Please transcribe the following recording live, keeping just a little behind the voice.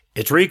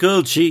It's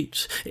wrinkled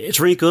sheets. It's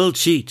wrinkled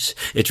sheets.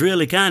 It's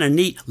really kind of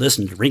neat.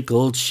 Listen to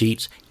wrinkled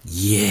sheets.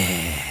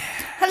 Yeah.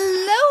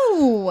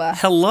 Hello.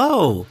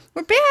 Hello.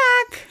 We're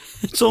back.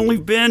 It's only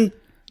been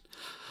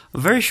a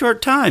very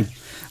short time.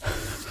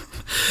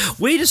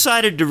 We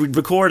decided to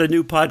record a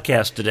new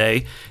podcast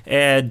today,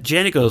 and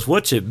Janet goes,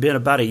 "What's it been,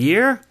 about a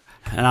year?"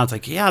 And I was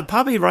like, "Yeah,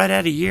 probably right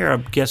at a year,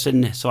 I'm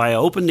guessing." So I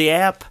opened the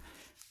app.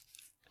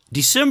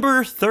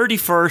 December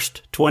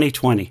 31st,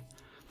 2020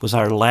 was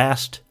our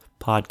last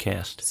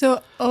podcast.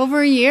 So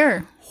over a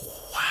year.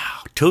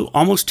 Wow.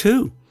 Almost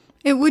two.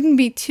 It wouldn't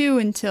be 2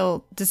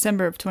 until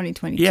December of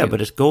 2022. Yeah,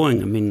 but it's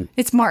going, I mean.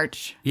 It's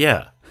March.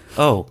 Yeah.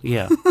 Oh,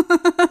 yeah.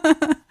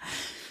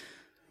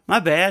 My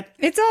bad.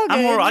 It's all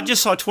good. I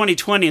just saw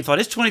 2020 and thought,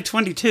 it's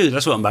 2022.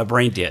 That's what my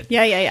brain did.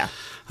 Yeah.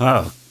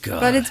 Oh,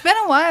 God. But it's been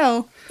a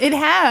while. It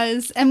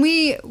has. And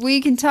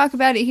we can talk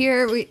about it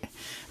here.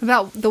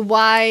 About the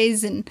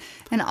whys and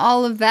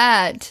all of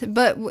that.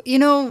 But, you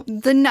know,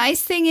 the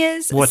nice thing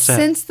is, what's that?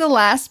 Since the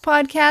last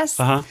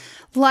podcast,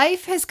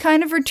 life has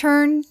kind of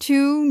returned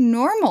to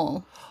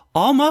normal.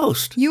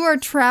 Almost. You are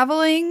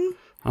traveling.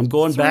 I'm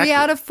going back. 3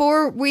 out of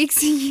 4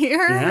 weeks a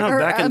year? Yeah, or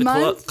back in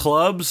the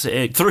clubs.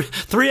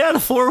 Three out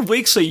of 4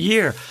 weeks a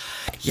year.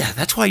 Yeah,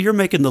 that's why you're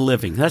making the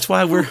living. That's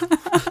why we're...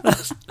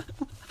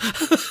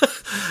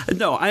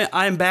 No,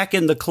 I'm back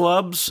in the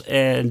clubs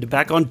and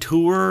back on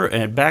tour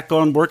and back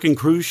on working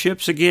cruise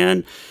ships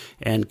again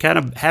and kind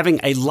of having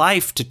a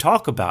life to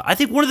talk about. I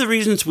think one of the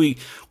reasons we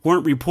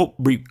weren't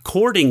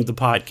recording the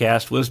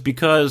podcast was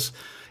because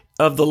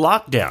of the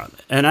lockdown.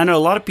 And I know a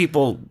lot of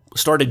people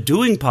started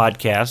doing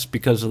podcasts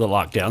because of the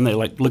lockdown. They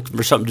looking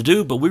for something to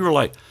do, but we were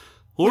like,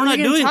 well, what are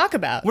we going to talk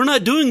about? We're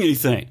not doing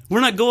anything.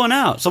 We're not going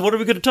out. So what are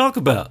we going to talk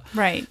about?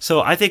 Right.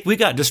 So I think we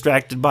got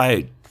distracted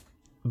by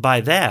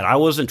that. I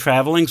wasn't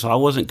traveling, so I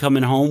wasn't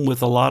coming home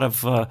with a lot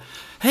of,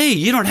 hey,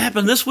 you know what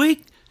happened this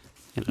week?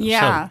 You know,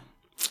 yeah. So.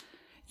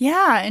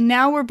 Yeah, and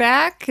now we're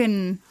back,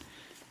 and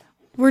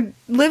we're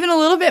living a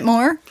little bit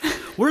more.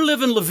 We're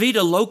living La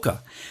Vida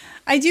Loca.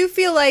 I do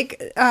feel like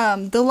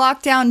the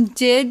lockdown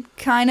did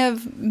kind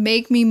of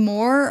make me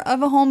more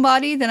of a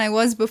homebody than I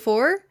was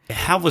before.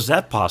 How was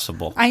that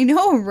possible? I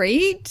know,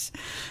 right?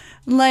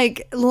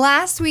 Like,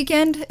 last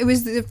weekend, it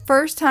was the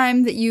first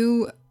time that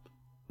you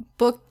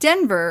booked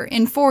Denver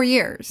in 4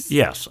 years.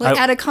 Yes.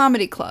 At a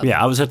comedy club.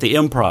 Yeah, I was at the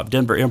Improv,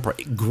 Denver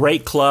Improv.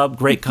 Great club,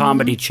 great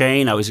comedy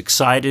chain. I was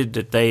excited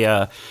that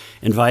they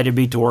invited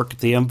me to work at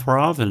the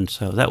Improv, and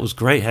so that was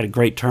great. Had a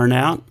great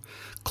turnout.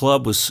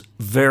 Club was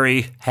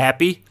very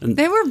happy. And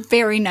they were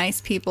very nice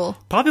people.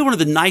 Probably one of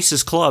the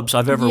nicest clubs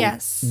I've ever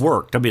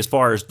worked. I mean, as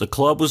far as the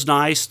club was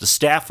nice, the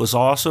staff was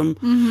awesome.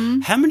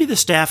 Mm-hmm. How many of the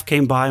staff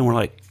came by and were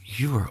like,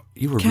 you were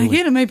Can really... I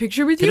get in my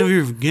picture with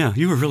you? Yeah,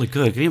 you were really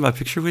good. Can I get my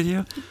picture with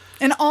you?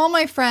 And all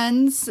my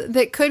friends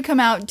that could come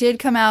out did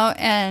come out,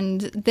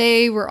 and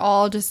they were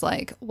all just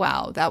like,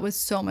 wow, that was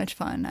so much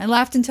fun. I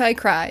laughed until I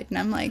cried, and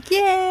I'm like,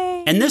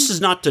 yay. And this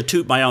is not to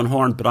toot my own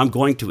horn, but I'm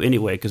going to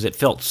anyway because it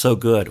felt so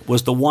good,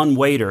 was the one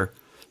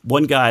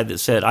guy that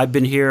said, I've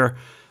been here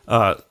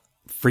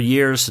for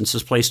years since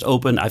this place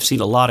opened. I've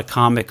seen a lot of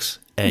comics,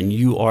 and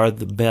you are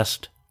the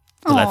best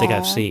that I think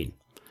I've seen.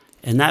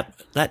 And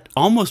that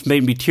almost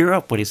made me tear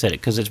up when he said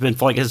it, because it's been,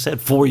 like I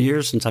said, 4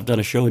 years since I've done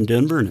a show in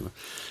Denver, and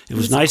it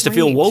was nice to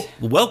feel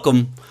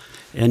welcome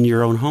in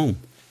your own home.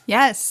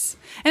 Yes.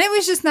 And it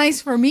was just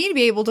nice for me to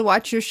be able to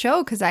watch your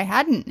show because I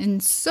hadn't in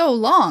so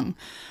long.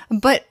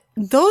 But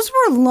those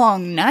were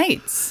long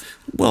nights.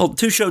 Well,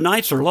 2 show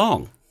nights are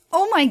long.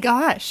 Oh, my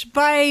gosh.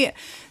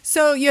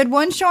 So you had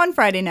one show on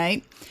Friday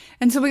night,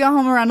 and so we got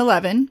home around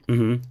 11.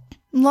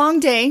 Mm-hmm. Long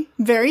day,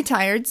 very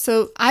tired.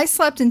 So I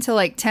slept until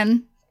like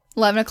 10,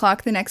 11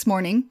 o'clock the next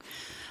morning.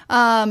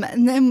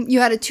 And then you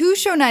had a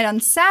 2-show night on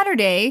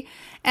Saturday.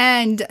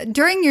 And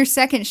during your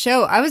second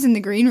show, I was in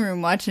the green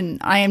room watching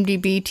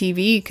IMDb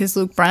TV because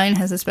Luke Bryan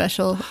has a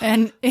special.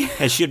 And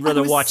she'd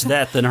rather watch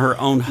that than her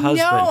own husband.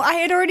 No, I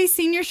had already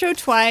seen your show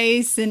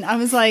twice, and I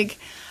was like,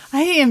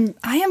 I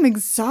am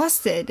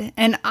exhausted,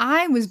 and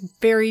I was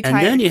very tired.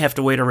 And then you have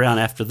to wait around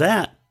after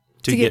that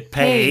to get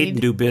paid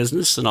and do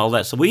business and all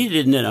that. So we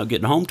didn't end up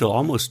getting home till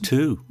almost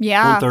 2.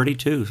 Yeah.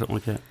 1:32, something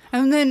like that.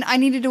 And then I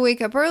needed to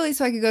wake up early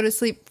so I could go to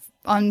sleep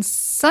on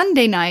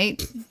Sunday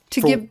night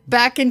to get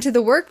back into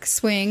the work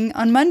swing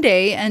on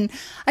Monday. And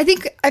I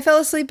think I fell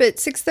asleep at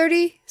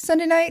 6:30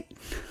 Sunday night.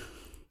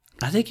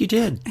 I think you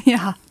did.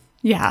 Yeah.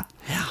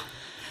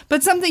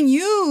 But something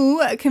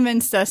you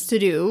convinced us to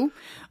do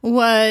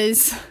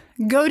was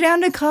go down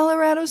to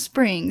Colorado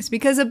Springs,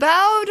 because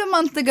about a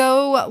month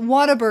ago,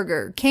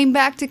 Whataburger came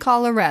back to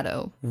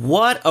Colorado.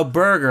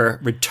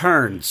 Whataburger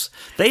returns.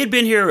 They had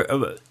been here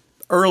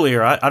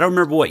earlier. I don't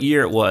remember what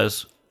year it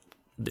was.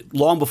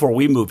 Long before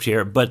we moved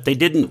here, but they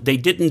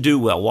didn't do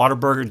well.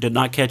 Whataburger did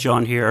not catch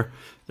on here.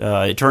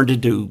 It turned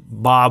into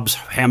Bob's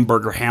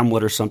Hamburger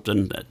Hamlet or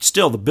something.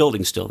 Still, the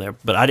building's still there,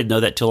 but I didn't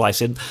know that till I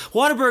said,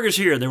 Whataburger's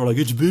here. They were like,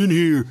 it's been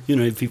here. You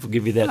know, people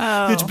give you that.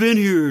 Oh. It's been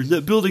here.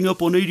 That building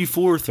up on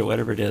 84th or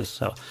whatever it is.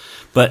 So,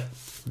 but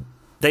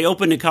they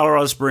opened in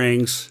Colorado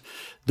Springs.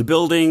 The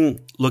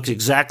building looks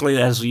exactly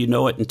as you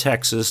know it in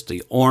Texas,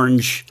 the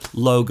orange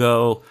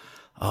logo.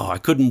 Oh, I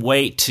couldn't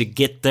wait to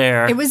get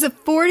there. It was a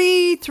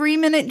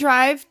 43-minute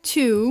drive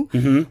to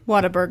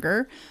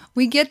Whataburger.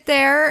 We get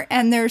there,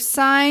 and there's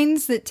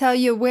signs that tell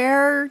you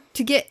where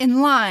to get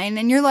in line.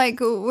 And you're like,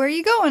 where are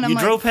you going? You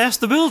drove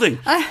past the building.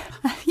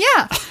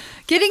 Yeah,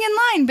 getting in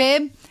line,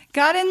 babe.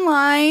 Got in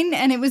line,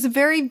 and it was a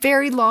very,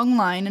 very long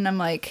line. And I'm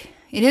like,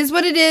 it is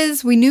what it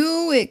is. We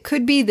knew it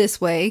could be this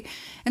way.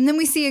 And then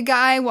we see a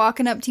guy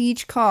walking up to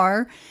each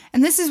car.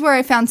 And this is where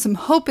I found some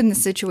hope in the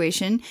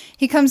situation.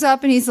 He comes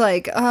up and he's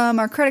like,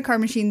 our credit card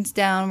machine's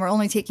down. We're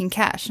only taking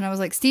cash. And I was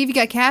like, Steve, you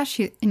got cash?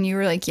 And you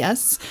were like,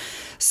 yes.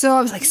 So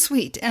I was like,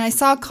 sweet. And I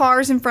saw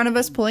cars in front of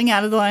us pulling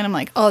out of the line. I'm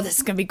like, oh, this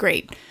is going to be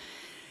great.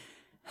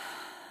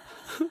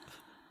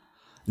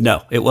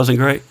 No, it wasn't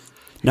great.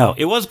 No,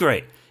 it was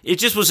great. It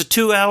just was a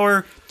 2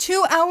 hour...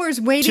 2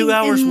 hours waiting 2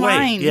 hours in wait,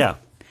 line. yeah.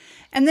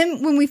 And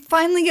then when we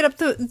finally get up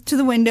to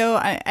the window,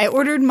 I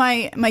ordered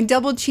my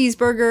double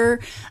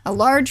cheeseburger, a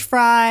large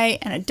fry,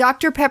 and a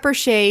Dr. Pepper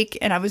shake,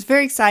 and I was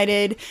very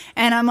excited.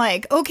 And I'm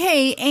like,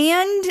 okay,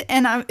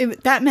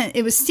 that meant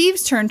it was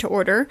Steve's turn to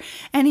order,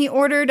 and he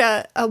ordered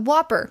a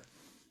Whopper.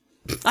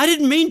 I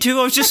didn't mean to.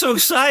 I was just so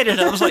excited.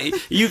 I was like,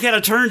 you kind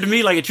of turned to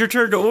me like it's your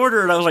turn to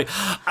order, and I was like,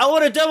 I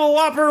want a double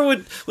Whopper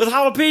with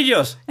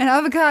jalapenos. And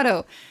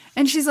avocado.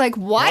 And she's like,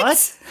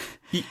 what?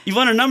 You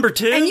want a number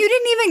 2? And you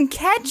didn't even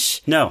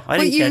catch no, I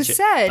didn't what you catch it.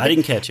 said. I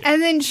didn't catch it.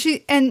 And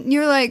then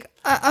you're like,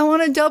 I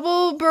want a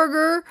double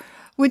burger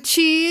with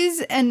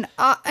cheese and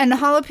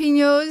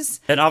jalapenos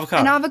And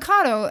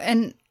avocado.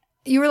 And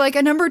you were like,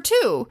 a number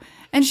 2.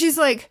 And she's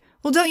like,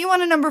 well, don't you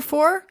want a number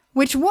 4?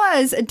 Which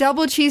was a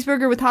double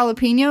cheeseburger with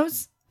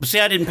jalapenos. But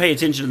see, I didn't pay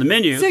attention to the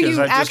menu. So you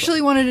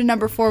actually wanted a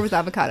number 4 with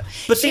avocado.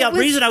 But see, the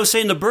reason I was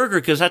saying the burger,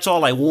 because that's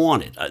all I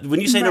wanted.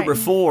 When you say number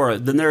 4,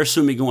 then they're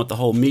assuming you want the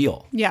whole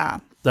meal.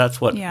 Yeah.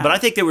 That's what. Yeah. But I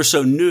think they were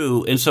so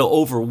new and so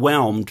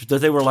overwhelmed that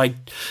they were like,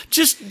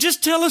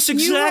 just tell us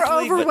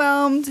exactly. You were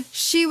overwhelmed.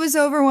 She was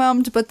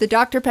overwhelmed, but the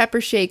Dr.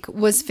 Pepper shake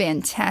was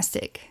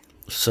fantastic.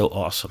 So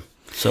awesome.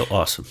 So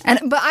awesome.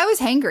 But I was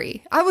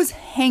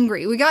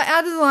hangry. We got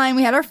out of the line.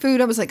 We had our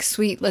food. I was like,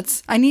 sweet,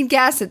 I need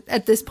gas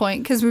at this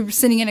point because we were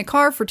sitting in a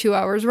car for 2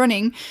 hours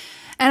running.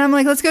 And I'm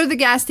like, let's go to the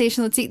gas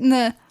station. Let's eat in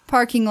the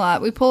parking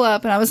lot. We pull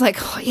up and I was like,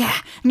 oh yeah.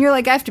 And you're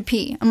like, I have to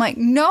pee. I'm like,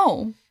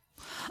 no,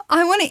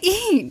 I want to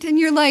eat. And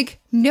you're like,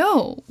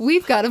 no,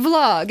 we've got a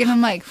vlog. And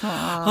I'm like,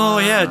 oh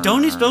yeah,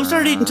 don't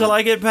start eating until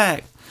I get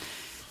back.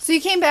 So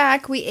you came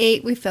back, we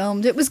ate, we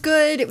filmed. It was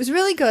good. It was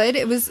really good.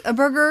 It was a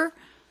burger.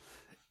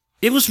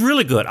 It was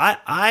really good.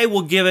 I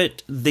will give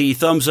it the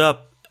thumbs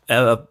up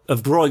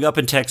of growing up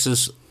in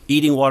Texas,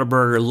 eating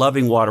Whataburger,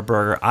 loving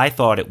Whataburger. I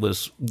thought it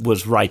was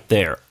right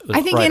there.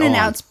 I think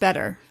In-N-Out's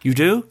better. You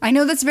do? I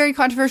know that's a very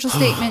controversial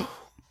statement.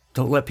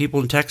 Don't let people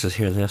in Texas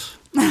hear this.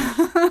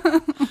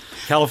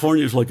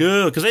 California's like,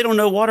 oh, because they don't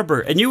know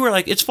Whataburger. And you were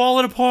like, it's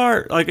falling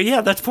apart. Like, yeah,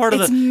 that's part of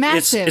the...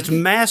 Massive. It's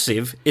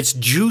massive. It's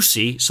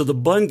juicy, so the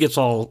bun gets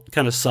all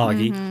kind of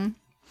soggy.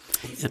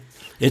 Mm-hmm.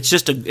 It's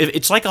just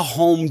it's like a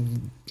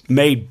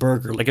homemade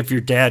burger. Like if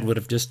your dad would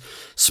have just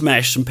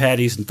smashed some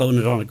patties and thrown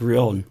it on a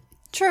grill. And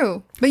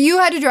True. But you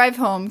had to drive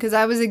home because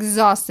I was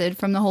exhausted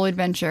from the whole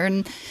adventure.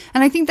 And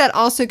I think that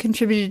also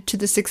contributed to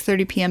the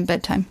 6:30 p.m.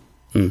 bedtime.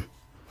 Mm.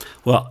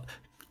 Well,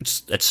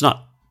 it's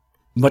not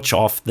much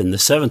off than the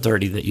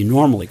 7:30 that you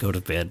normally go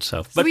to bed.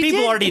 But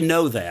people already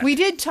know that. We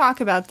did talk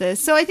about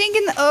this. So I think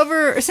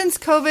since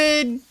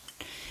COVID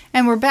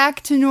and we're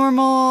back to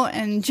normal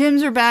and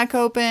gyms are back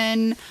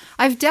open,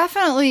 I've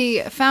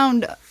definitely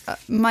found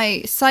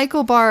my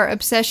cycle bar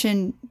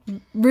obsession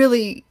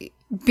really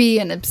be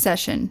an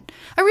obsession.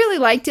 I really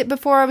liked it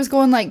before. I was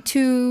going like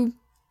 2-3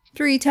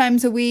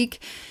 times a week.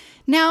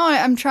 Now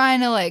I'm trying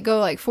to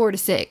go 4 to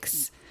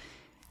 6.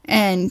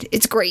 And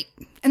it's great.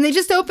 And they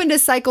just opened a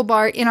cycle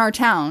bar in our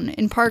town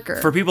in Parker.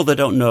 For people that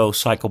don't know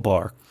cycle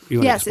bar,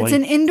 yes, it's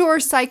an indoor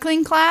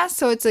cycling class.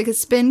 So it's like a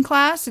spin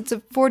class. It's a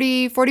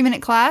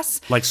 40-minute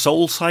class. Like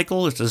Soul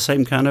Cycle? It's the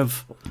same kind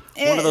of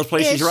one of those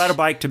places you ride a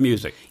bike to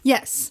music.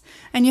 Yes.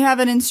 And you have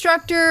an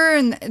instructor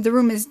and the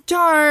room is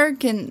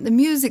dark and the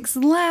music's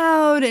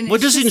loud. And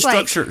what does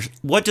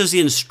the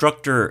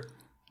instructor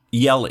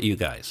yell at you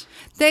guys?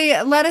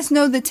 They let us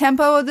know the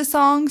tempo of the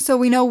song so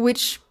we know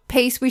which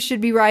pace we should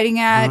be riding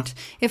at,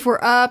 if we're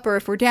up or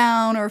if we're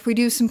down, or if we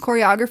do some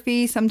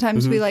choreography.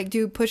 Sometimes we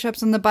do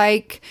push-ups on the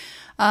bike.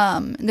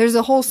 There's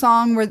a whole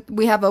song where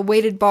we have a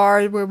weighted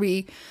bar where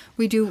we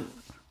do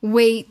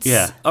weights.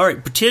 Yeah. All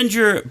right. Pretend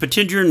you're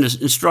an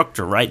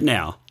instructor right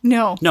now.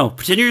 No.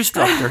 Pretend you're an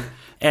instructor.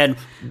 And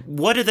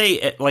what do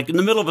they, like in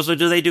the middle of us,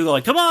 do they do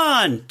like, come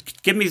on,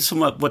 give me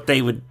some what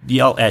they would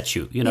yell at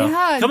you,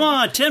 Yeah. Come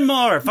on, 10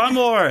 more, 5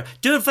 more,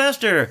 do it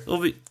faster.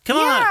 Come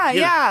on.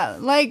 Yeah.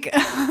 Like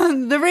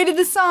the rate of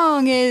the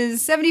song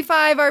is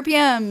 75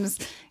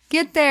 RPMs.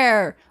 Get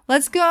there.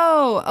 Let's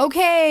go.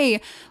 Okay.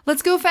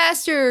 Let's go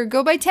faster.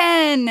 Go by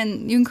 10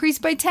 and you increase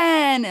by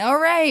 10. All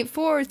right.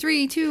 4,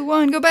 3, 2,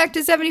 1. Go back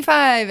to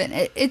 75.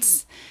 And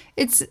it's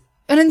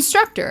an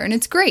instructor, and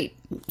it's great.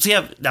 See,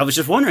 I was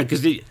just wondering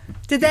because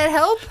Did that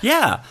help?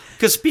 yeah,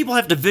 because people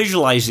have to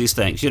visualize these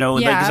things. You know,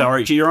 Yeah.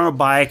 you're on a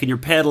bike and you're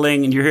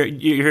pedaling and you're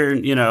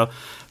hearing, you know,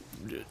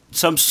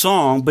 some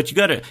song, but you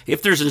got to.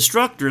 If there's an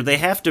instructor, they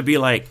have to be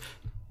like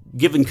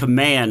giving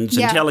commands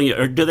and Yeah. telling you.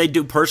 Or do they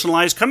do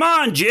personalized? Come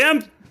on,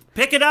 Jim,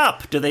 pick it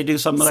up. Do they do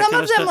some of that Some kind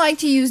of of them stuff? like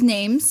to use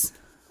names.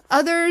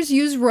 Others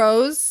use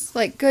rows,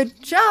 like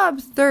 "Good job,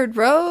 third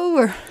row,"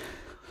 or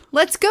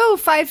 "Let's go,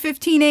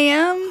 5:15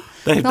 a.m."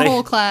 The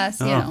whole class,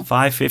 you know.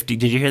 5:50.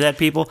 Did you hear that,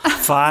 people?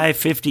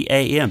 5:50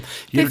 a.m.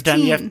 You know what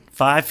time you have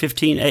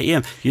 5:15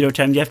 a.m. You know what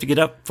time you have to get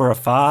up for a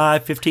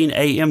 5:15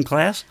 a.m.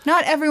 class?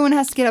 Not everyone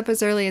has to get up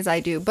as early as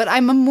I do, but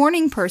I'm a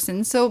morning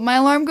person, so my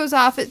alarm goes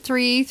off at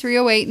 3,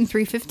 3:08, and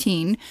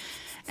 3:15.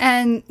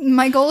 And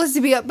my goal is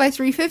to be up by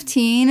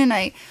 3:15, and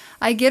I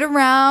get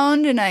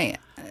around and I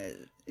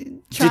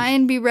try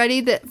and be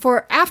ready that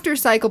for after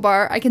Cycle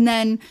Bar, I can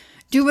then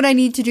do what I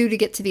need to do to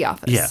get to the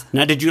office. Yeah.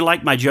 Now, did you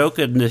like my joke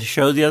in the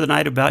show the other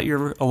night about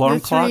your alarm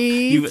clock?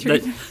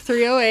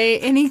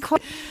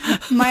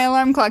 3:08, my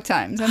alarm clock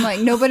times. I'm like,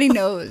 nobody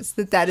knows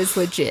that is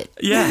legit.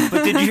 Yeah,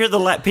 but did you hear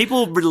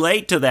people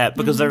relate to that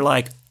because they're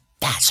like,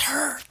 that's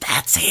her,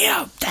 that's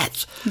him,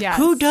 Yes.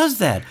 who does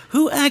that?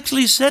 Who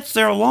actually sets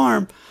their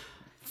alarm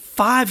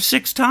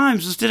 5-6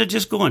 times instead of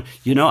just going,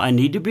 you know, I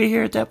need to be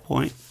here at that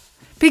point.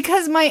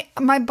 Because my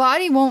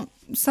body won't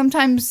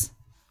sometimes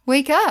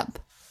wake up.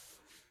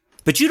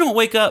 But you don't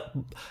wake up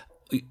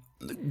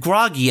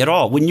groggy at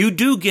all. When you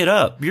do get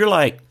up, you're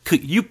like,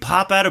 you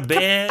pop out of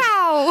bed.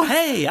 Kapow!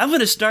 Hey, I'm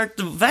going to start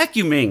the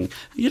vacuuming.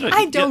 You know,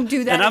 I don't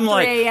do that and I'm at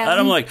like, 3 a.m. And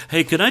I'm like,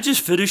 hey, can I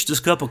just finish this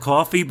cup of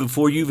coffee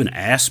before you even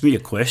ask me a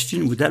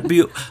question? Would that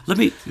be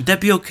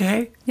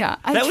okay? Yeah,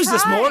 That was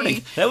this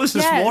morning. Yes.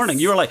 Morning.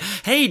 You were like,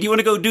 hey, do you want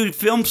to go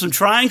film some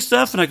trying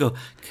stuff? And I go,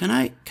 can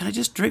I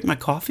just drink my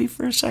coffee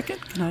for a second?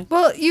 Can I?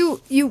 Well,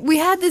 we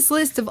had this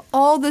list of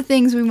all the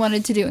things we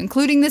wanted to do,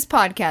 including this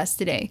podcast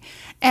today.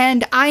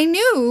 And I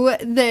knew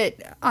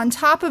that on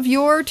top of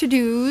your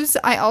to-dos,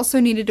 I also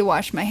needed to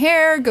wash my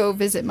hair, go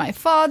visit my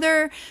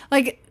father.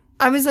 Like,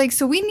 I was like,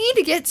 so we need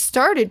to get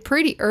started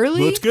pretty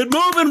early. Let's get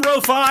moving, row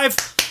 5.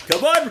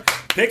 Come on,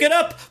 pick it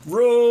up.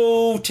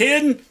 Row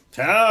 10.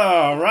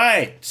 All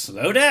right,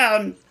 slow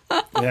down.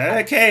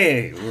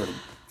 Okay.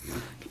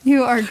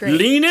 You are great.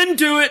 Lean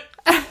into it.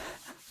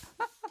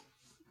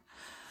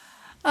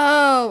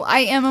 Oh, I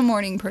am a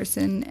morning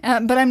person,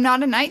 but I'm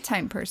not a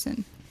nighttime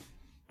person.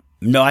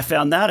 No, I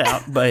found that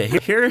out. But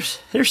here's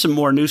some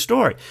more new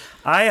story.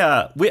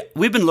 I've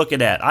been looking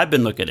at.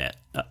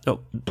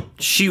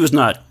 She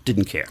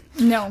didn't care.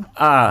 No.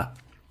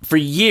 For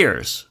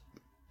years,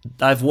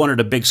 I've wanted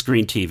a big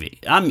screen TV.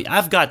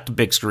 I've got the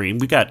big screen.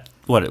 We got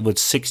it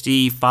was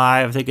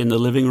 65, I think, in the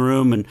living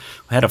room, and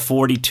we had a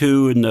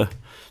 42 in the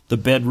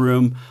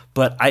bedroom.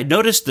 But I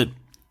noticed that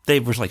they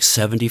were like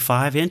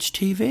 75-inch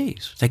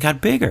TVs. They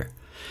got bigger.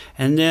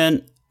 And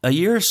then a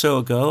year or so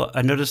ago,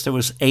 I noticed there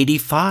was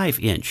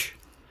 85-inch.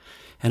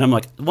 And I'm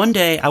like, one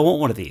day, I want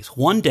one of these.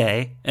 One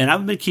day, and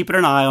I've been keeping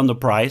an eye on the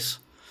price.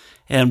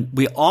 And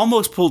we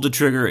almost pulled the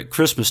trigger at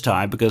Christmas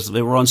time because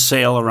they were on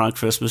sale around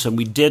Christmas, and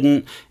we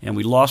didn't, and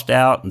we lost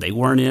out, and they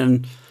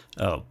weren't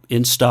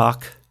in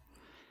stock.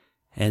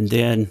 And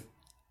then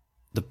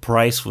the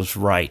price was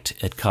right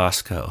at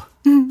Costco.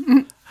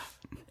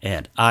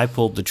 And I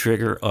pulled the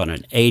trigger on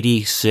an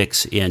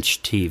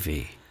 86-inch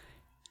TV.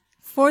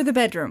 For the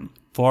bedroom.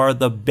 For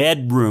the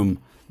bedroom.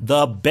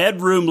 The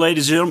bedroom,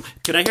 ladies and gentlemen.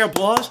 Can I hear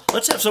applause?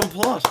 Let's have some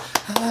applause.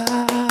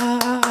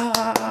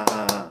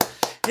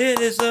 It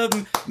is a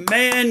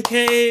man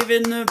cave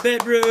in the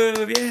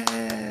bedroom.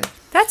 Yeah.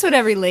 That's what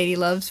every lady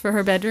loves for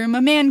her bedroom,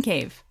 a man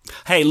cave.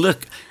 Hey,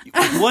 look.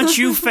 Once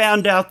you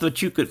found out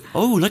that you could...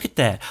 Oh, look at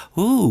that.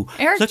 Ooh.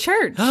 Eric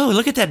Church. Oh,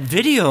 look at that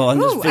video on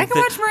this. Ooh, I can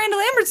watch Miranda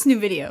Lambert's new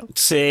video.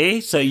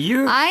 See? So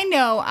you're... I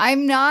know.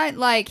 I'm not,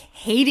 like,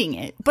 hating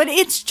it, but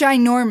it's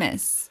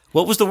ginormous.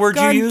 What was the word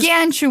you used?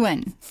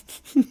 Gargantuan.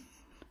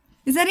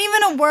 Is that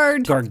even a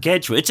word?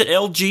 Gargantuan. It's an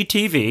LG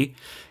TV,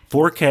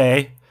 4K.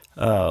 It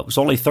was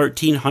only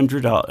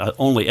 $1,300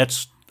 only.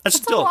 It's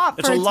still a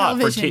lot for a lot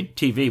for television.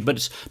 TV, but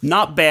it's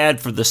not bad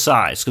for the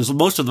size because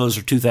most of those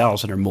are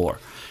 2,000 or more.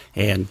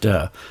 And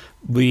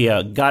we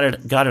got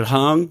it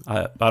hung.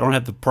 I don't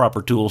have the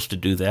proper tools to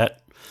do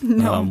that.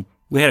 No.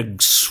 We had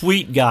a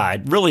sweet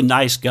guy, really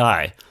nice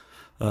guy,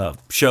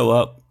 show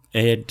up,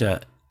 and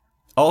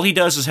all he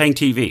does is hang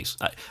TVs.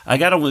 I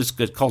got on what's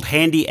called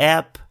Handy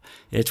App.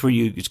 It's where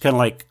it's kind of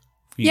like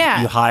you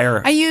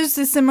hire. I used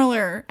a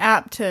similar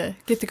app to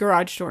get the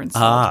garage door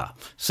installed.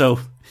 So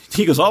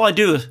he goes, all I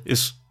do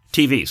is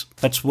TVs.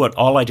 That's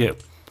all I do.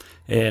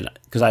 And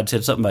because I'd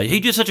said something about,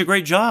 he did such a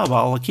great job,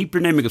 I'll keep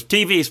your name. He goes,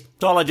 TVs,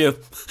 that's all I do.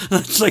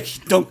 It's like,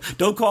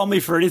 don't call me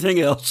for anything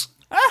else.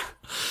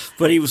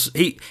 But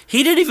he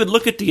didn't even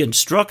look at the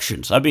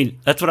instructions. I mean,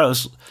 that's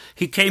what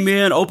he came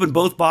in, opened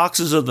both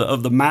boxes of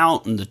the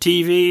mount and the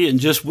TV and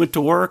just went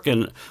to work.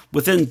 And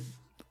within,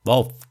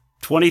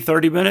 20,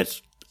 30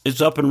 minutes,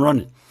 it's up and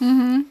running.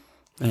 Mm-hmm.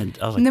 And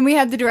I was And like, then we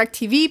had the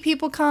DirecTV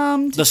people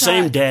come. the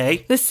same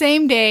day. The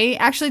same day,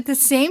 actually at the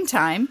same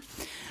time.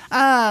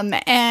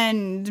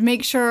 And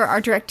make sure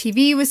our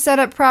DirecTV was set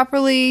up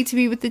properly to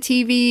be with the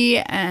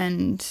TV,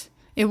 and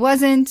it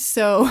wasn't,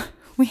 so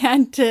we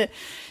had to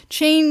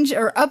change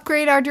or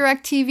upgrade our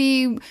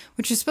DirecTV,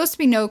 which was supposed to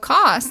be no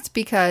cost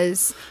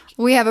because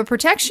we have a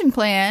protection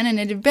plan, and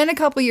it had been a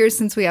couple years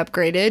since we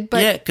upgraded.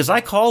 But Yeah, because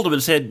I called them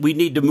and said, we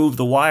need to move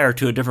the wire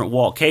to a different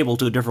wall, cable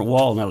to a different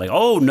wall. And they're like,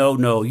 oh,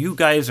 no, you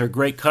guys are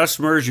great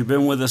customers. You've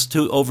been with us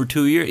over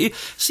 2 years. It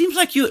seems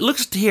like it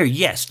looks here,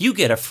 yes, you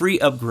get a free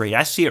upgrade.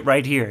 I see it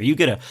right here. You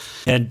get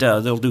and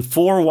they'll do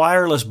 4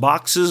 wireless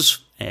boxes.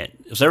 And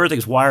so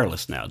everything's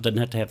wireless now. It doesn't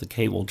have to have the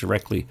cable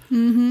directly.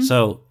 Mm-hmm.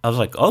 So I was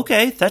like,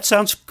 okay, that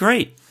sounds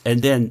great.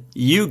 And then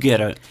you get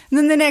And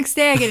then the next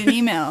day I get an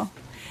email.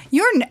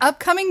 Your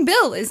upcoming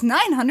bill is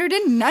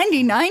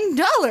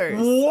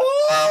 $999.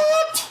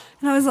 What?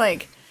 And I was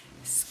like,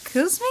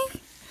 excuse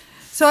me?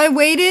 So I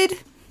waited.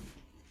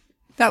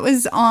 That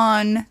was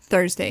on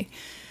Thursday.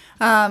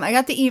 I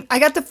got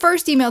the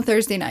first email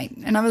Thursday night,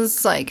 and I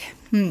was like,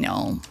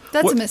 no,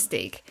 that's a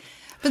mistake.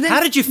 But then,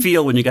 How did you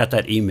feel when you got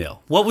that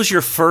email? What was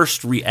your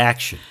first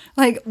reaction?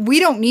 like, we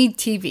don't need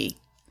TV.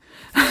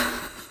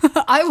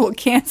 I will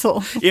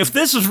cancel. If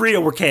this is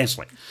real, we're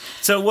canceling.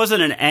 So it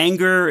wasn't an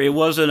anger. It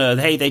wasn't a,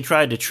 hey, they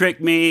tried to trick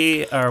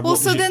me. Or Well,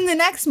 so then the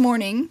next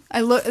morning,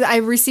 I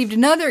received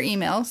another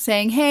email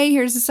saying, "Hey,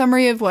 here's a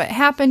summary of what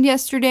happened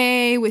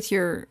yesterday with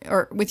your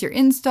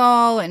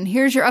install, and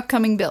here's your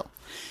upcoming bill,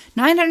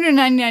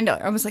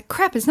 $999." I was like,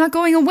 "Crap, it's not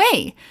going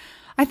away."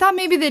 I thought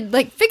maybe they'd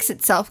like fix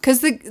itself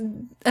because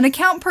an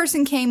account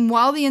person came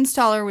while the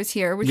installer was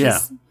here, which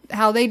is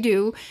how they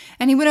do,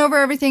 and he went over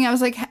everything. I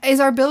was like,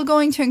 "Is our bill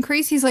going to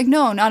increase?" He's like,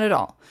 "No, not at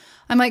all."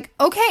 I'm like,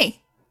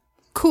 "Okay,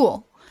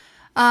 cool."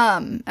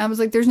 I was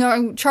like, "There's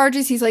no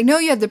charges." He's like, "No,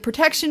 you have the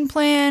protection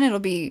plan. It'll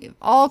be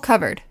all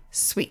covered."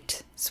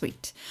 Sweet.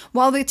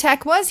 While the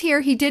tech was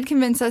here, he did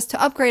convince us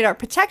to upgrade our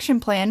protection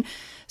plan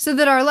so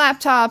that our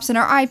laptops and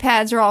our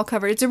iPads are all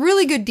covered. It's a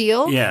really good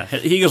deal. Yeah.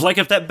 He goes, like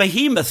if that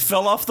behemoth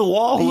fell off the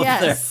wall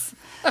up there. Yes.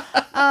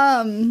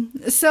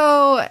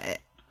 So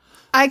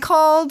I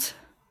called.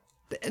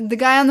 The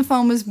guy on the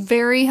phone was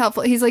very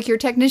helpful. He's like, "Your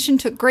technician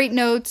took great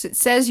notes. It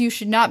says you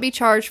should not be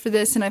charged for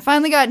this." And I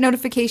finally got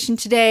notification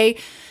today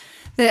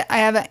that I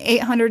have an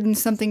 $800 and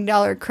something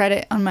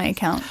credit on my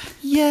account.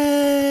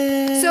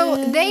 Yeah.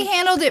 So they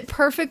handled it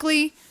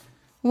perfectly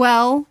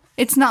well.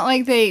 It's not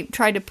like they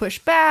tried to push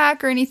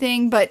back or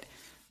anything, but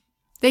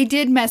they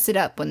did mess it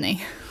up when they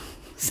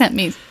sent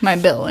me my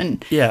bill.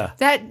 And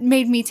that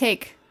made me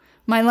take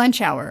my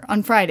lunch hour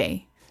on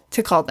Friday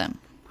to call them.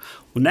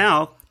 Well,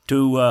 now,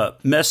 to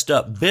messed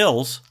up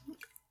bills,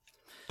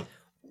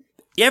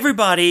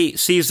 everybody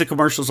sees the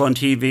commercials on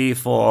TV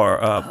for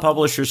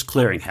Publishers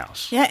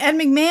Clearinghouse. Yeah, Ed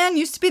McMahon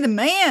used to be the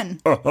man.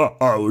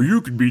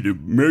 You could be the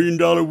 $1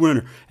 million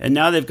winner. And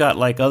now they've got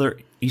like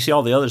you see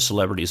all the other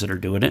celebrities that are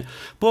doing it.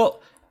 Well,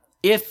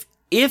 if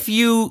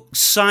you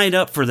sign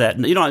up for that,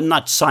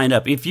 not sign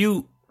up, if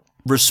you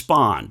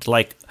respond,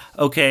 like,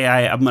 okay,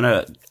 I'm going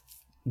to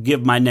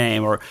give my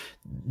name, or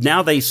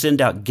now they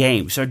send out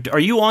games. Are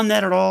you on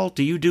that at all?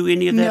 Do you do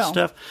any of that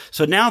stuff?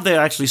 So now they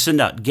actually send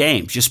out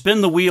games. You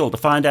spin the wheel to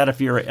find out if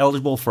you're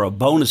eligible for a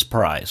bonus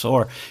prize,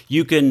 or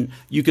you can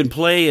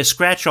play a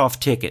scratch-off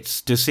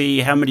tickets to see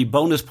how many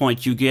bonus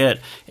points you get,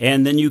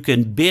 and then you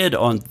can bid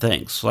on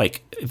things.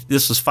 Like if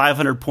this is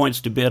 500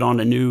 points to bid on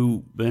a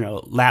new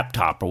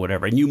laptop or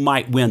whatever, and you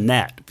might win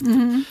that.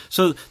 Mm-hmm.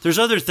 So there's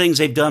other things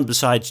they've done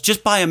besides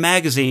just buy a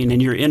magazine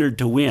and you're entered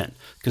to win,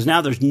 because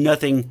now there's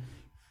nothing.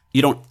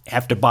 You don't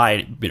have to buy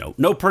it,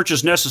 no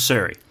purchase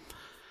necessary.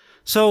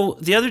 So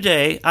the other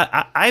day,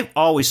 I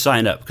always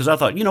sign up because I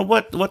thought,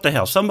 what the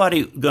hell?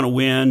 Somebody going to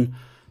win,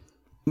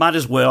 might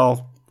as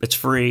well. It's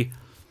free.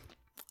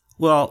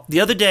 Well,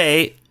 the other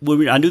day,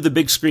 I knew the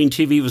big screen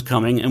TV was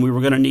coming and we were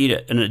going to need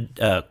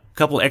a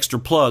couple extra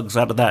plugs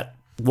out of that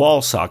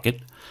wall socket.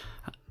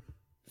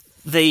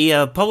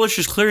 The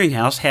Publishers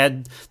Clearinghouse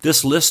had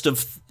this list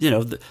of,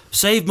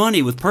 save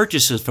money with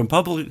purchases from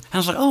public. I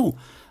was like, oh,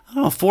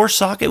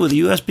 4-socket with a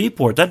USB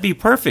port. That'd be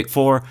perfect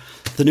for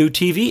the new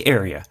TV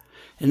area.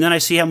 And then I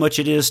see how much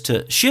it is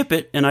to ship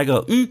it, and I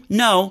go,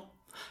 no.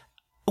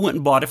 I went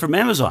and bought it from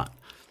Amazon.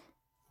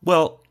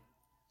 Well,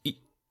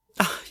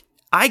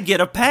 I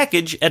get a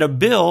package and a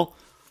bill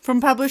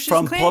from Publisher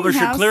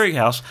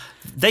Clearinghouse.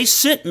 They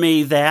sent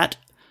me that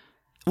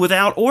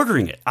without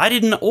ordering it. I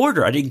didn't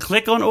order. I didn't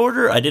click on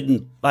order. I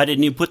didn't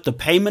even put the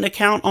payment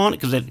account on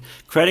it because it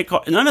credit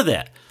card, none of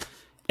that.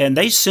 And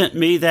they sent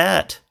me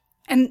that.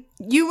 And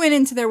you went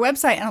into their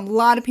website, and a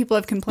lot of people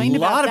have complained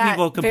about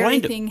that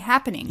very thing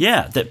happening.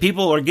 Yeah, that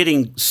people are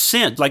getting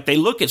sent. Like they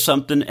look at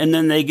something, and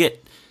then they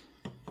get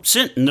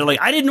sent, and they're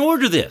like, I didn't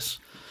order this.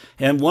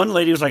 And one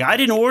lady was like, I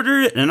didn't order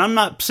it, and I'm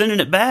not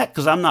sending it back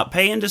because I'm not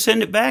paying to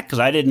send it back because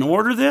I didn't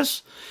order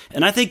this.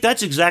 And I think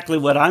that's exactly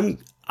what I'm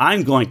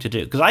going to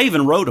do. Because I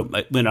even wrote them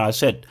when I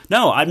said,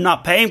 no, I'm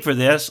not paying for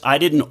this. I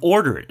didn't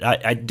order it.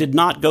 I did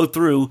not go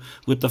through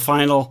with the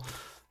final,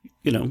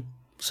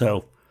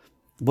 so...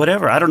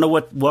 whatever. I don't know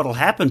what'll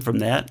happen from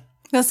that.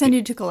 They'll send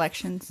you to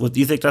collections. Well, do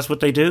you think that's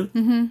what they do?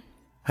 Mm-hmm.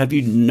 Have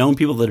you known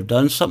people that have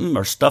done something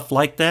or stuff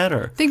like that?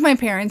 Or I think my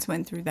parents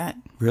went through that.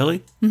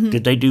 really? Mm-hmm.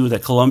 Did they do the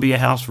Columbia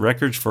House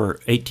Records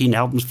for 18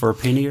 albums for a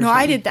penny or No,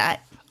 something? I did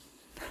that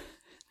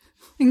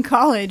in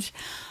college.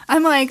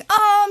 I'm like,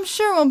 oh, I'm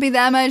sure it won't be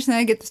that much. And then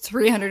I get the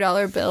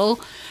 $300 bill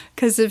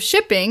because of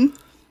shipping.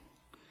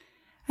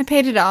 I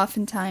paid it off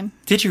in time.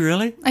 Did you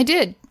really? I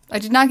did. I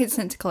did not get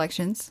sent to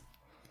collections.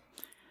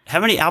 How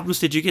many albums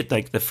did you get?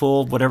 Like the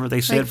full, whatever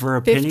they said, Like for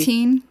a penny?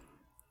 15.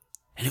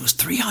 And it was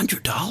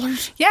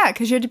 $300? Yeah,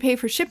 because you had to pay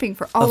for shipping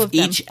for all of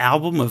them. Each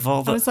album of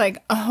all I the... was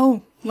like,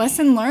 oh,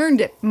 lesson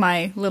learned,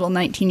 my little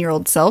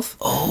 19-year-old self.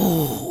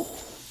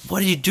 What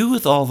did you do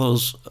with all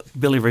those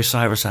Billy Ray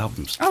Cyrus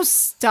albums? Oh,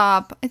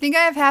 stop. I think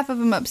I have half of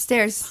them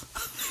upstairs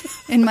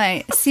in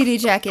my CD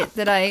jacket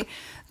that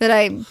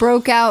I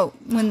broke out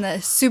when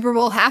the Super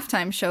Bowl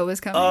halftime show was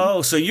coming.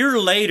 Oh, so you're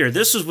later.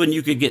 This is when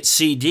you could get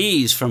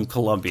CDs from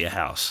Columbia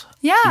House.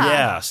 Yeah.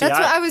 Yeah, see, That's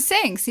what I was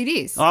saying,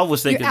 CDs. I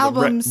was thinking Your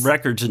albums.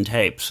 records and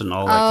tapes and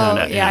all that kind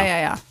of...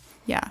 Yeah.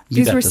 Yeah. You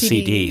These got were the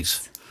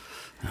CDs.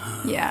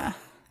 Yeah.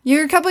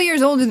 You're a couple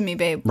years older than me,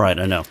 babe. Right,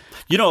 I know.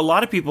 You know, a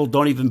lot of people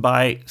don't even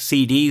buy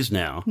CDs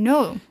now.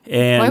 No.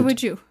 And Why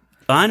would you?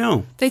 I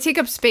know. They take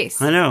up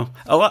space. I know.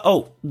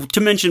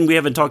 To mention, we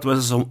haven't talked about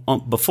this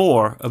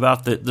before,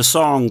 about the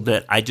song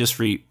that I just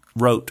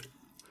wrote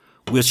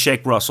with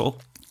Shake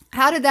Russell.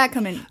 How did that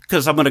come in?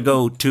 Because I'm going to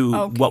go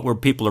to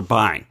what people are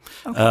buying.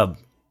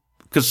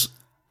 Because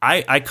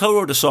I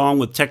co-wrote a song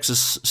with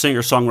Texas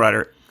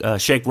singer-songwriter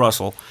Shake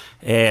Russell,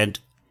 and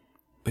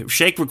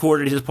Shake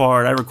recorded his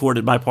part, I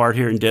recorded my part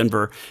here in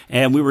Denver,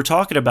 and we were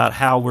talking about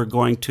how we're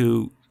going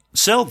to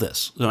sell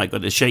this. Like,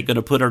 is Shake going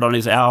to put it on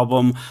his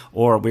album,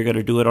 or we're going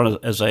to do it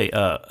as a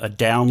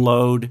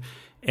download?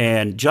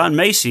 And John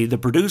Macy, the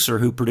producer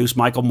who produced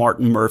Michael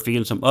Martin Murphy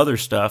and some other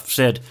stuff,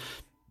 said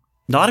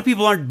a lot of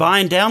people aren't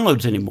buying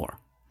downloads anymore.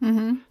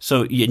 Mm-hmm.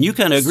 So, and you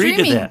kind of agreed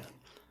to that.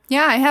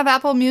 Yeah, I have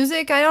Apple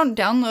Music. I don't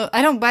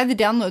buy the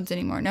downloads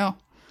anymore. No.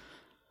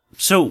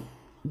 So,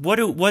 what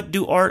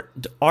do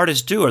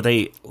artists do? Are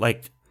they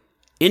like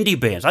indie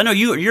bands? I know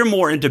you're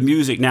more into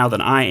music now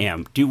than I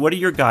am. What are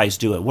your guys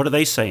doing? What are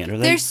they saying?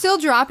 They're still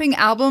dropping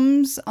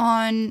albums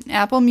on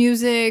Apple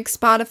Music,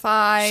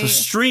 Spotify. So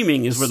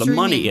streaming is where the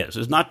money is.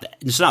 It's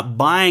not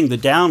buying the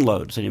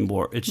downloads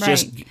anymore. It's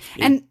just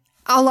and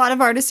a lot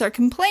of artists are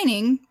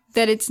complaining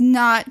that it's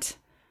not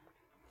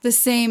the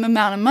same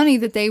amount of money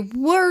that they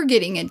were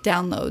getting at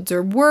downloads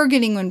or were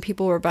getting when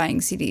people were buying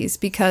CDs,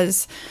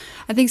 because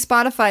I think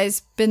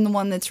Spotify's been the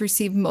one that's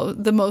received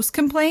the most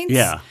complaints.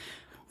 Yeah.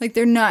 Like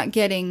they're not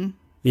getting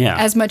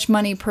as much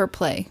money per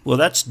play. Well,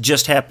 that's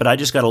just happened. I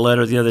just got a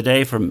letter the other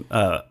day from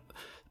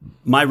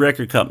my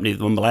record company,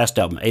 my last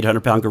album,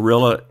 800 Pound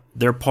Gorilla.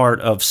 They're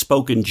part of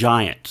Spoken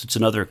Giant. It's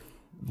another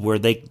where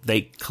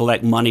they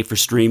collect money for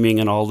streaming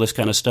and all this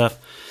kind of stuff.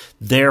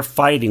 They're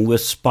fighting with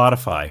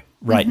Spotify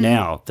right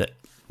now that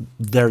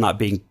they're not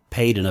being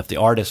paid enough. The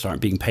artists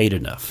aren't being paid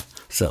enough.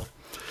 So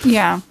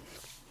yeah.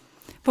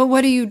 But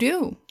what do you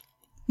do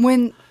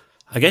when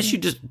I guess you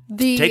just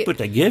take what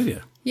they give you.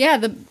 Yeah,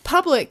 the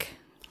public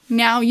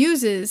now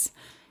uses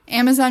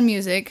Amazon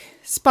Music,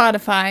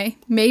 Spotify,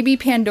 maybe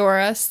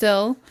Pandora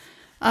still.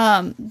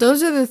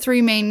 Those are the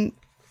three main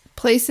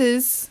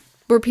places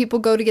where people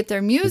go to get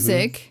their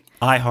music.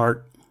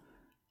 iHeart.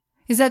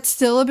 Is that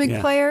still a big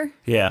player?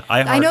 Yeah,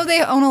 iHeart. I know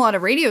they own a lot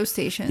of radio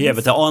stations. Yeah,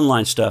 but the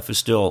online stuff is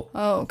still...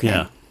 Oh, okay.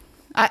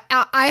 Yeah.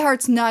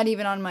 iHeart's not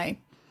even on my...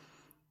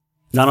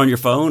 Not on your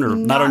phone or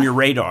not on your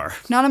radar?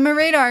 Not on my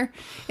radar.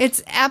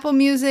 It's Apple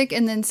Music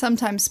and then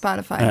sometimes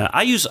Spotify.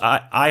 I use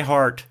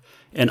iHeart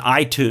and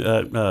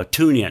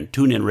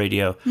TuneIn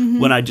Radio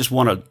when I just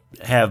want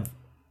to have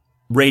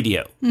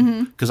radio,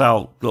 because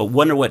I'll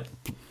wonder what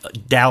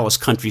Dallas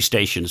country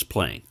station is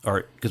playing,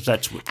 or because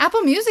that's what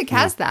Apple Music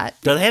has that.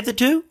 Do they have the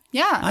two?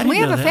 Yeah, I and we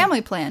didn't have know a that.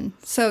 family plan,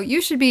 so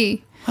you should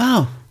be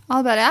Wow.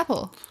 all about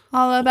Apple.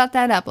 All about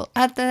that Apple.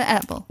 At the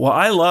Apple. Well,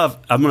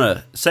 I'm going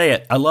to say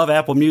it. I love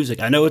Apple Music.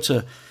 I know it's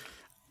a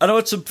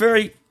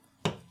very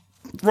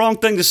wrong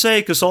thing to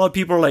say, because a lot of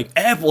people are like,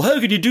 Apple, how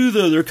could you do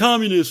that? They're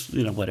communists,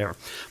 whatever.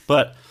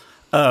 But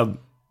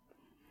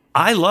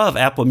I love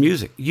Apple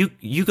Music. You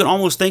can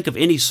almost think of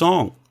any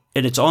song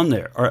and it's on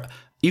there, or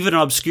even an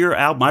obscure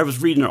album. I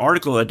was reading an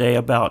article today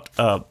about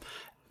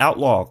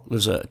Outlaw.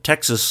 There's a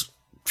Texas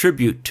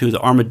tribute to the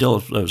Armadillo.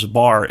 There was a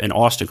bar in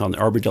Austin on the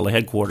Armadillo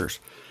headquarters.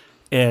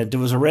 And there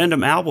was a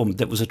random album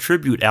that was a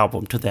tribute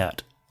album to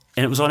that.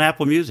 And it was on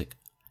Apple Music.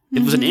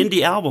 It was an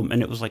indie album.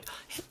 And it was like,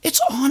 it's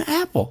on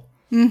Apple.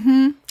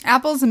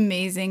 Apple's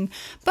amazing.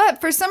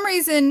 But for some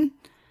reason,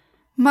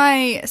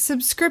 my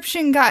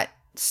subscription got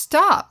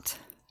stopped.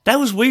 That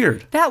was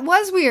weird. That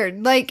was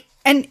weird.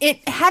 And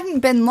it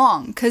hadn't been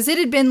long, because it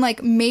had been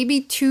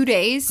maybe 2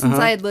 days since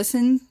I had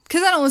listened.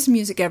 Because I don't listen to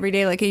music every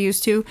day like I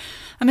used to.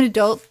 I'm an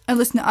adult. I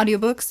listen to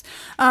audiobooks.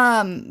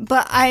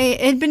 But it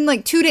had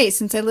been 2 days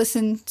since I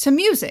listened to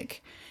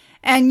music.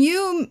 And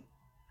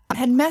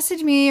had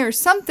messaged me or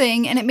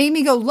something, and it made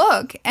me go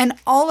look, and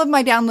all of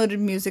my downloaded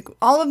music,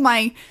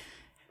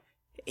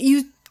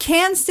 you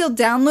can still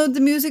download the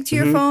music to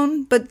your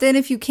phone, but then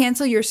if you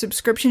cancel your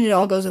subscription, it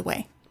all goes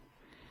away.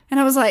 And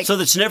I was like, So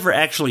that's never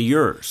actually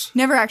yours.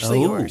 never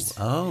actually yours.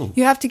 Oh.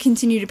 You have to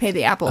continue to pay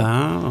the Apple.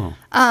 Oh.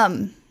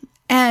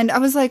 And I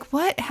was like,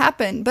 what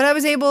happened? But I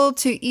was able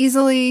to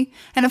easily,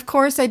 and of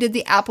course I did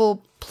the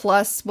Apple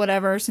Plus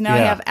whatever, so now I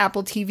Yeah. have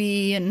Apple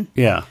TV, and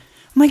Yeah.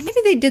 I'm like, maybe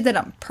they did that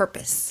on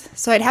purpose.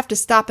 So I'd have to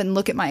stop and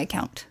look at my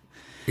account.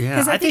 Yeah,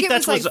 'Cause I think it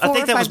was like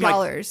 $4 or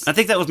 $5. I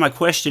think that was my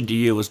question to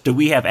you: was do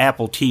we have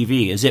Apple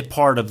TV? Is it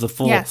part of the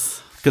full?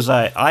 Yes. Because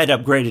I had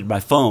upgraded my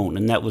phone,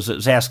 and it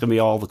was asking me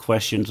all the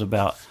questions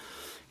about.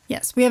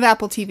 Yes, we have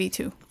Apple TV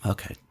too.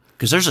 Okay,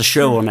 because there's a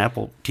show on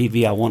Apple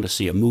TV I want to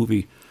see, a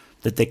movie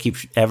that they keep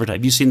advertising.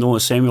 Have you seen the one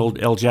with Samuel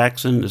L.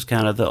 Jackson? Is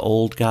kind of the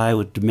old guy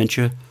with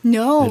dementia.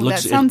 No,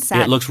 that sounds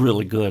sad. It looks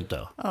really good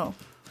though. Oh,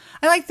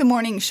 I like the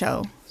morning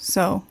show,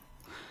 so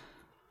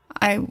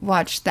I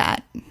watched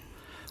that.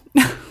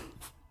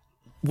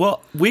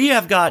 Well, we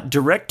have got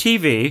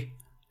DirecTV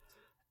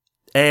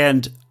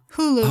and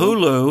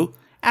Hulu,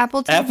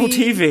 Apple TV, Apple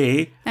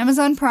TV,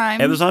 Amazon Prime.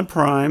 Amazon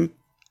Prime.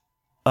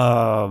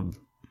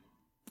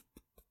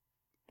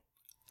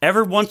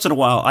 Every once in a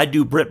while, I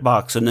do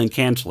BritBox and then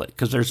cancel it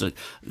because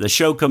the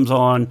show comes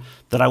on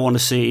that I want to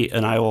see,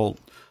 and I will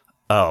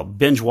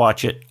binge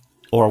watch it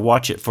or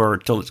watch it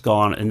till it's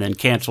gone, and then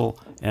cancel,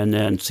 and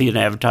then see an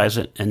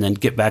advertisement, and then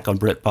get back on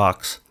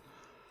BritBox.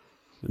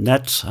 And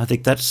I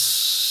think that's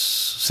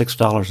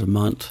 $6 a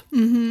month.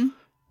 Mm-hmm.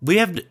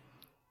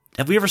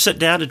 Have we ever sat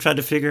down and tried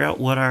to figure out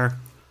what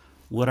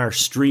our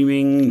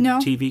streaming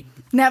TV?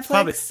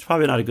 Netflix.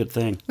 Probably not a good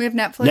thing. We have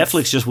Netflix.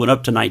 Netflix just went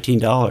up to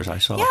 $19. I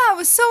saw. Yeah, I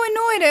was so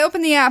annoyed. I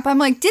opened the app. I'm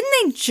like, didn't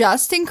they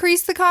just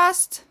increase the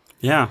cost?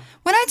 Yeah.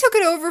 When I took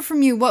it over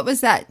from you, what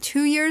was that,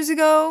 2 years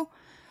ago?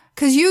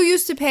 Because you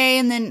used to pay,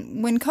 and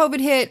then when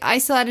COVID hit, I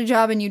still had a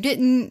job and you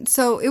didn't.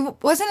 So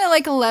wasn't it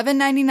like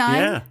 $11.99?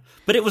 Yeah.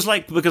 But it was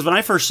like, because when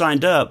I first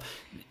signed up,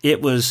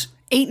 it was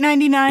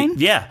 $8.99?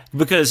 Yeah,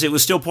 because it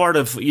was still part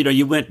of,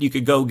 you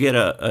could go get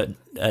a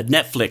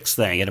Netflix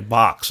thing in a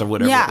box or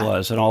whatever it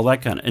was, and all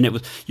that kind of, and it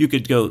was, you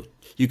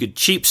could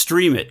cheap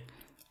stream it,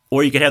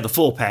 or you could have the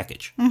full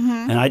package.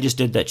 Mm-hmm. And I just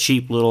did that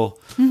cheap little,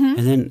 and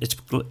then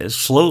it's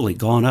slowly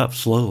gone up,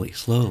 slowly.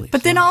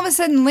 But then all of a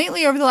sudden,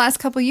 lately, over the last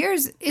couple of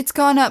years, it's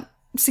gone up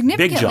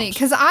significantly.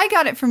 Because I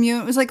got it from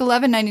you, it was like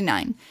 $11.99,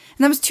 and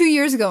that was 2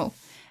 years ago.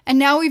 And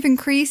now we've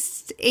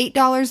increased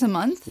 $8 a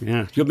month.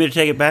 Yeah, you want me to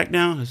take it back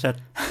now? Is that?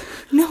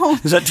 No,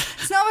 is that?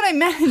 It's not what I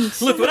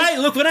meant. Look,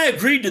 when I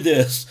agreed to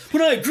this,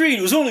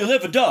 it was only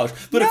 $11.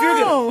 But if you're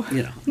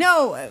gonna,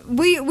 no,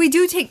 we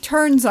do take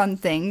turns on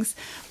things,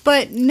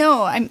 but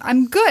no,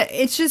 I'm good.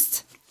 It's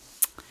just,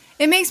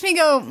 it makes me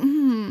go,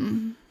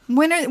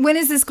 when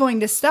is this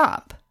going to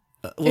stop?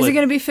 Is it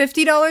going to be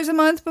 $50 a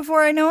month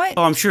before I know it?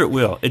 Oh, I'm sure it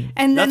will.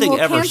 And nothing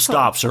ever cancel.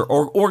 stops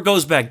or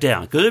goes back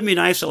down. Because it'd be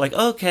nice to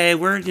okay,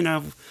 we're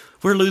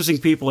losing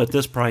people at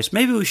this price.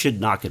 Maybe we should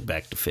knock it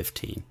back to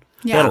 15.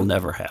 Yeah. That'll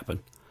never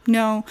happen.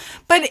 No,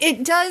 but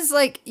it does.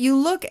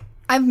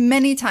 I've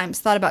many times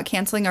thought about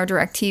canceling our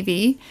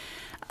DirecTV,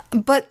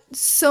 but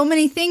so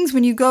many things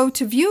when you go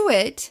to view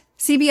it,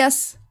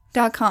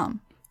 CBS.com,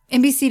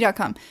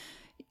 NBC.com,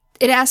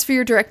 it asks for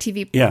your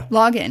DirecTV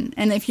login,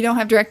 and if you don't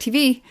have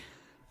DirecTV.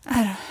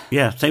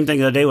 Yeah, same thing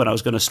the other day when I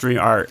was going to stream.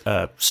 Our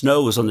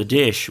snow was on the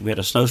dish. We had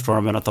a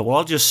snowstorm, and I thought, well,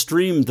 I'll just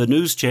stream the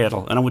news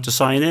channel. And I went to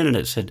sign in, and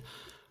it said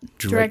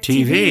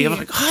DirecTV. I was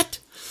like, what?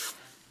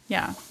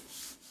 Yeah.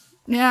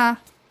 Yeah.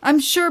 I'm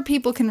sure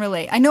people can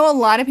relate. I know a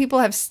lot of people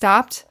have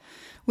stopped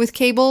with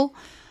cable.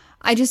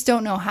 I just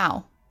don't know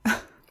how.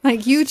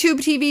 Like YouTube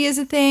TV is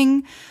a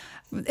thing.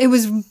 It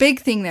was a big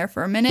thing there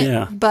for a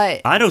minute,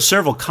 but I know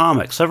several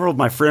comics. Several of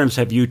my friends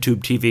have YouTube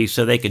TV,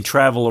 so they can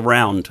travel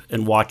around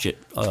and watch it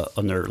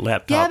on their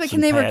laptops. Yeah, but can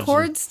they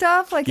record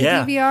stuff like a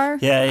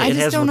DVR? Yeah, I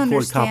just don't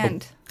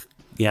understand.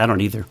 Yeah, I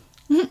don't either.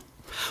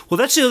 Well,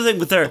 that's the other thing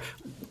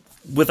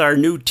with our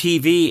new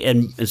TV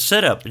and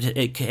setup.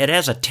 It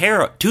has 2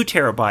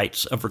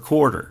 terabytes of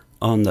recorder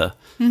on the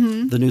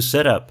new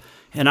setup,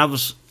 and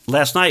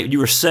last night you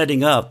were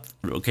setting up.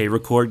 Okay,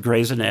 record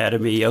Grey's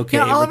Anatomy. Okay,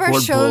 all record of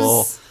our shows.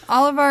 Bull.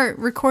 All of our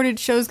recorded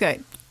shows got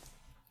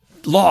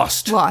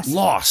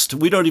lost.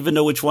 We don't even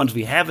know which ones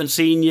we haven't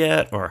seen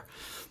yet, or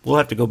we'll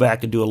have to go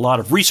back and do a lot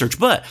of research.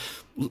 But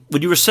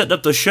when you were setting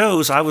up the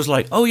shows, I was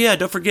like, "Oh yeah,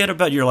 don't forget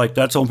about." You're like,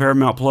 "That's on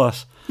Paramount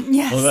Plus."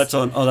 Yes. That's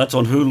on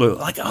Hulu.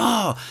 Like,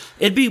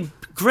 it'd be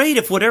great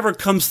if whatever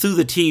comes through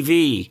the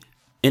TV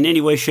in any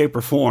way, shape,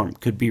 or form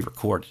could be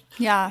recorded.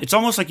 Yeah. It's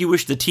almost like you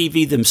wish the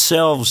TV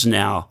themselves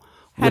now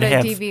would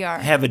have a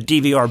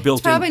DVR built in.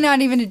 It's probably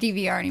not even a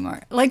DVR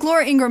anymore. Like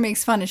Laura Ingraham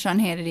makes fun of Sean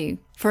Hannity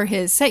for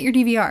his set your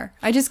DVR.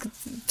 I just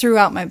threw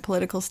out my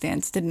political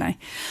stance, didn't I?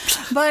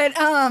 But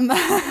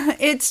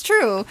it's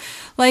true.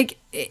 Like,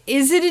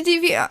 is it a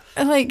DVR?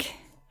 Like,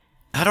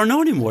 I don't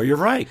know anymore. You're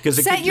right.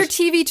 Set your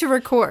TV to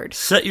record.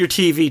 Set your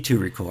TV to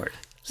record.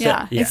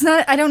 Yeah. It's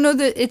not. I don't know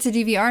that it's a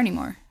DVR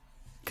anymore.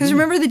 Because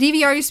remember, the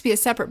DVR used to be a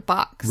separate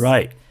box.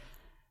 Right.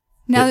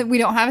 Now that we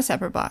don't have a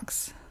separate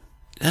box.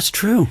 That's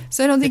true.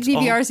 So I don't think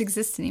DVRs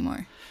exist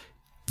anymore.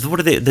 What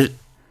are they?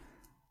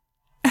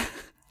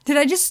 Did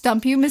I just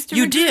stump you, Mr.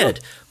 You McGrew? did.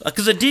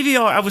 Because a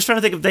DVR, I was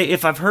trying to think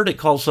if I've heard it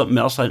called something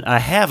else. I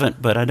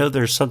haven't, but I know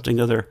there's something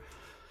other.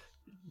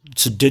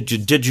 It's a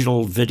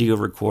digital video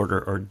recorder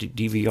or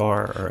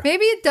DVR. Or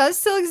Maybe it does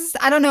still exist.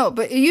 I don't know,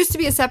 but it used to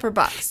be a separate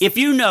box. If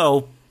you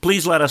know,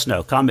 please let us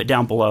know. Comment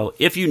down below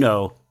if you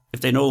know,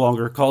 if they no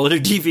longer call it a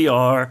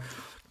DVR,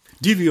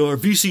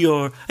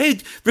 VCR. Hey,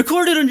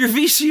 record it on your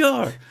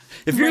VCR.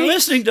 If you're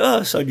listening to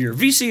us on your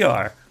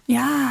VCR.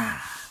 Yeah.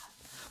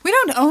 We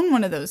don't own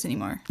one of those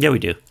anymore. Yeah, we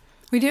do.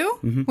 We do?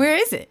 Mm-hmm. Where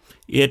is it?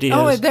 It is.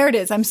 Oh, there it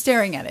is. I'm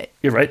staring at it.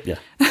 You're right, yeah.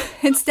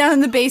 It's down in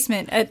the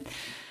basement at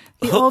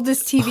the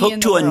oldest TV hooked in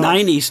the to world. a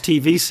 90s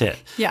TV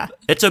set. Yeah.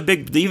 It's a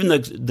big, even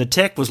the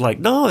tech was like,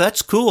 no,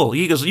 that's cool.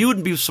 He goes, you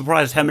wouldn't be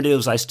surprised how many of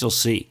those I still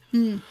see.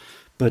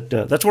 But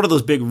that's one of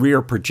those big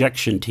rear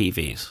projection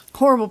TVs.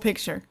 Horrible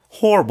picture.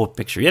 Horrible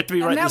picture. You have to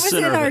be right in the was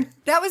center of it.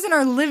 That was in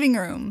our living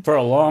room. For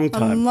a long A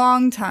time.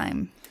 long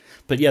time.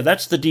 But yeah,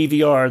 that's the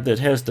DVR that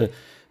has the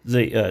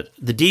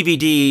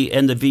DVD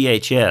and the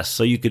VHS.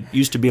 So you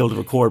used to be able to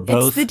record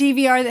both. It's the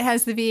DVR that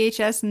has the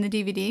VHS and the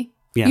DVD.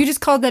 Yeah. You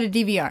just called that a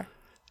DVR.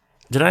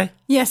 Did I?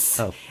 Yes.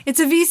 Oh. It's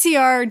a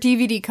VCR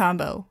DVD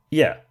combo.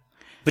 Yeah.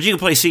 But you can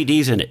play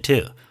CDs in it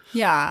too.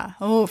 Yeah.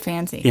 Oh,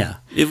 fancy. Yeah.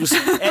 It was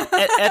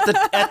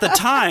at the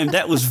time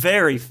that was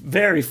very,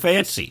 very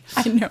fancy.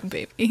 I know,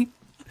 baby.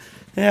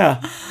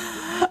 Yeah.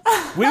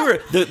 We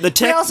were the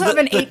tech. We also have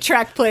an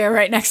 8-track player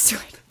right next to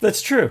it.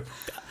 That's true.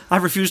 I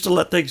refuse to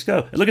let things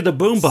go. And look at the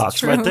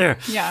boombox right there.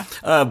 Yeah.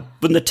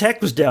 When the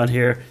tech was down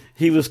here,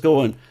 he was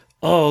going,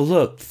 "Oh,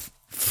 look,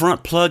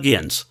 front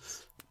plug-ins.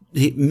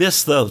 He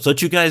missed those.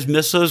 Don't you guys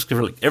miss those?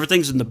 Because like,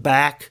 everything's in the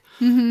back.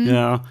 Mm-hmm. You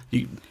know,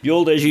 the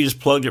old days you just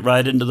plugged it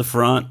right into the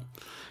front."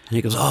 And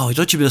he goes, "Oh,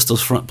 don't you miss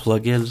those front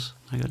plug-ins?"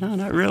 I go, "No,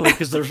 not really,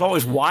 because there's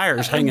always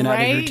wires hanging out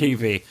of your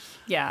TV."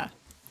 Yeah.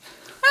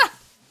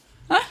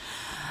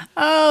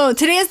 Oh,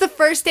 today is the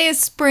first day of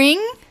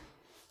spring.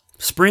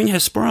 Spring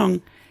has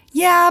sprung.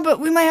 Yeah,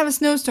 but we might have a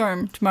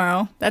snowstorm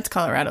tomorrow. That's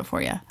Colorado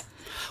for you.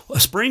 Well,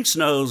 spring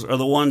snows are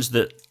the ones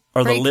that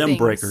are Break the limb things.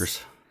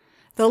 breakers.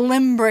 The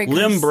limb breakers.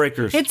 Limb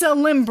breakers. It's a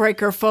limb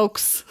breaker,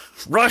 folks.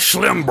 Rush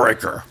Limb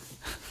Breaker.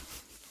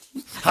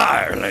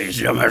 Hi, ladies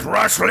and gentlemen, it's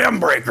Rush Limb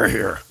Breaker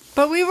here.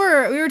 But we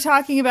were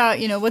talking about,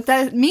 what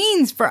that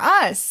means for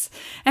us.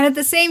 And at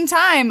the same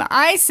time,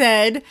 I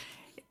said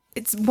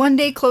it's one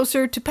day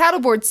closer to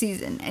paddleboard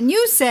season. And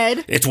you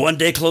said It's one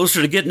day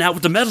closer to getting out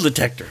with the metal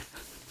detector.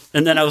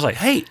 And then I was like,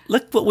 hey,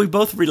 look what we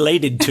both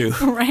related to.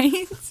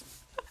 right?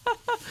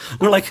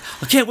 We're like,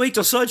 I can't wait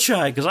till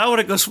sunshine because I want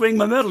to go swing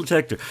my metal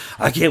detector.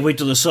 I can't wait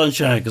till the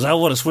sunshine because I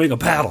want to swing a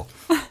paddle.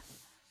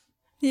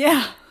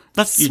 Yeah.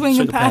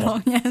 Swing a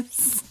paddle,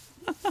 yes.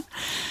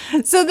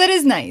 So that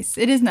is nice.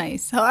 It is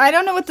nice. So I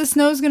don't know what the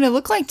snow is going to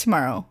look like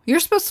tomorrow. You're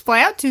supposed to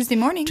fly out Tuesday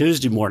morning.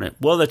 Tuesday morning.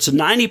 Well, that's a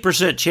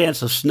 90%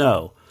 chance of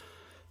snow.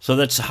 So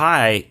that's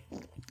high.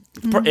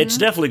 Mm-hmm. It's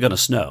definitely going to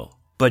snow.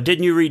 But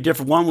didn't you read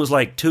different? One was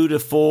like 2 to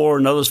 4,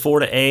 another's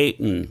 4 to 8.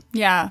 And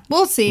yeah,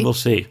 we'll see. We'll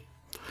see.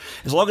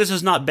 As long as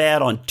it's not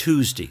bad on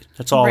Tuesday.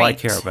 That's all I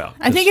care about.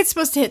 I think it's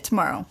supposed to hit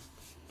tomorrow.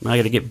 I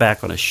got to get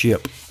back on a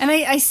ship. And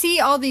I see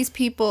all these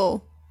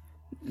people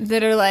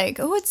that are like,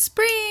 oh, it's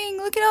spring.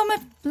 Look at all my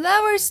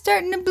flowers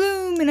starting to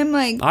bloom. And I'm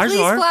like, Ours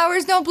please, are.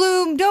 Flowers, don't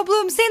bloom. Don't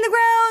bloom. Stay in the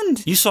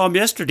ground. You saw them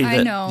yesterday.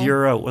 I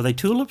know. Were they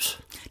tulips?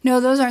 No,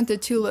 those aren't the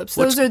tulips.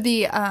 Those are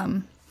the,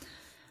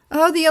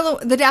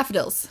 the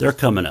daffodils. They're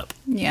coming up.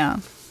 Yeah.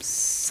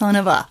 Son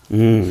of a.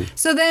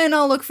 So then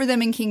I'll look for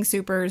them in King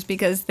Soopers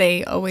because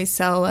they always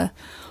sell a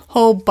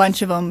whole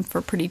bunch of them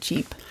for pretty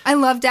cheap. I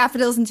love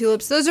daffodils and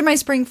tulips. Those are my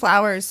spring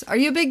flowers. Are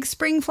you a big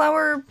spring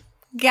flower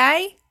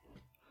guy?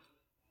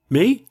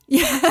 Me?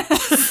 Yeah,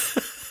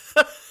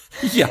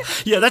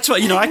 that's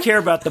what, I care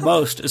about the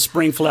most is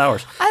spring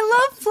flowers.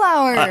 I love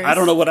flowers. I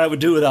don't know what I would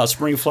do without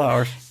spring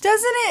flowers.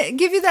 Doesn't it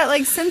give you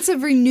that sense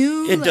of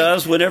renew? It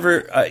does.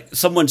 Whenever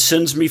someone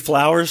sends me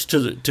flowers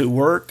to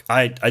work,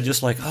 I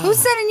just like, oh. Who's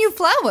sending you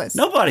flowers?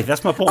 Nobody.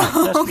 That's my point.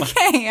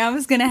 Okay, I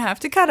was going to have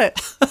to cut it,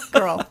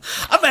 girl.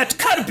 I'm going to have to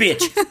cut a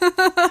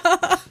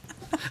bitch.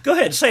 Go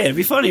ahead, say it. It'd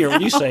be funnier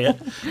when you say it.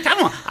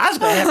 Come on. I was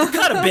going to have to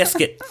cut a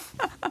biscuit.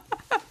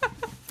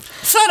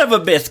 Son of a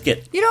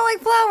biscuit. You don't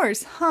like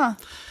flowers, huh?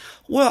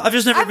 Well, I've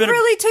just never been. I've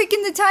really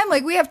taken the time.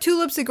 We have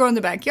tulips that grow in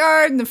the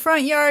backyard and the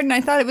front yard, and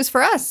I thought it was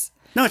for us.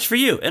 No, it's for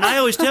you. And I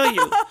always tell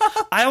you,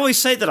 I always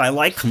say that I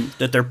like them,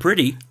 that they're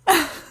pretty.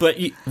 But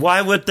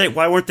why weren't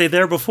they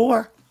there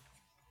before?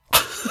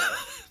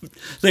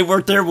 They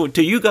weren't there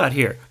till you got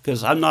here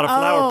because I'm not a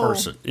flower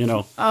person,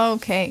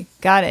 Okay,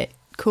 got it.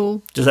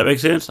 Cool. Does that make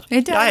sense?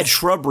 It does. I had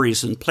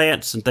shrubberies and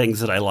plants and things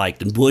that I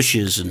liked and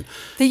bushes and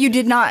that you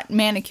did not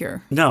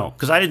manicure. No,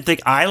 because I didn't think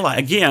I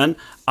like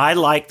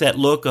that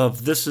look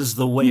of this is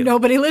the way.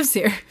 Nobody lives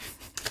here.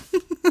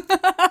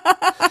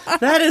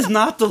 That is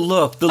not the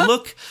look. The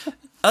look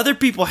Other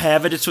people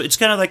have it. It's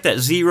kind of like that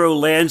zero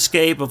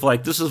landscape of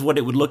like this is what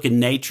it would look in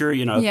nature.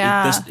 You know,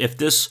 Yeah. if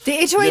this The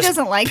HOA this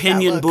doesn't like that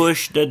pinyon look.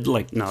 bush did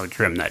like no,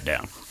 trim that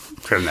down.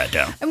 Trim that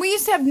down. And we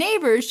used to have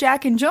neighbors,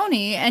 Jack and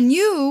Joni, and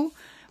you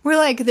were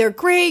like, they're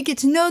great, get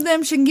to know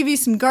them. She can give you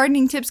some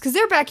gardening tips because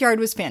their backyard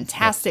was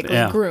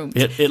fantastically groomed.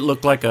 It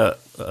looked like a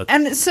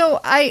And so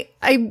I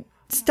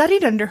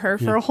studied under her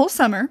for a whole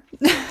summer,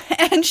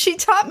 and she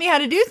taught me how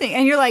to do things.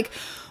 And you're like,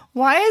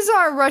 why is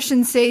our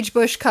Russian sage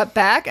bush cut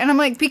back? And I'm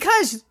like,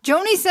 because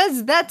Joni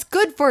says that's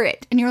good for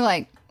it. And you're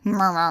like,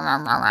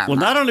 well,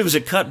 not only was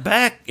it cut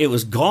back, it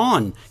was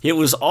gone. It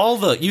was all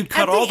the you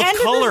cut At the all the end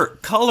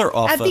of color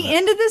off at of the it.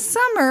 end of the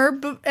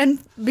summer and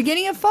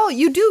beginning of fall,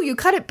 you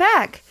cut it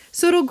back.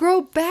 So it'll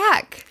grow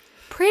back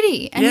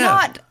pretty and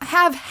not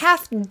have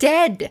half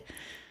dead.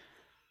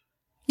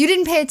 You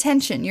didn't pay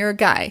attention. You're a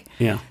guy.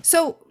 Yeah.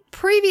 So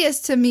previous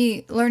to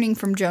me learning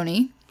from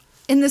Joni,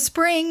 in the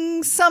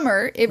spring,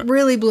 summer, it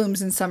really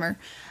blooms in summer.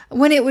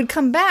 When it would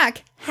come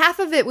back, half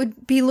of it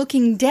would be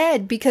looking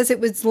dead because it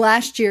was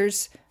last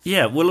year's.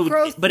 Yeah, well, it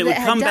growth would, but it would that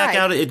had come back died.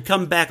 out. It'd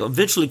come back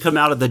eventually. Come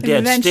out of the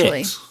dead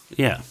Eventually. sticks.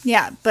 Yeah.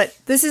 Yeah, but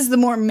this is the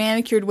more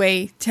manicured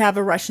way to have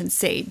a Russian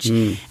sage.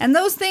 And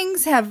those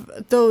things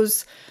have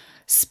those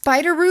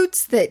spider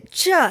roots that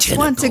just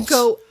want to Tentacles.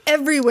 go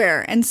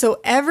everywhere. And so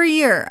every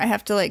year I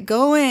have to like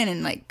go in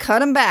and like cut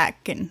them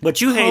back. And What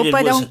you hope hated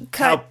I was don't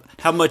cut.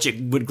 how much it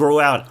would grow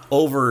out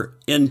over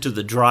into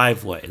the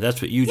driveway.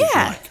 That's what you didn't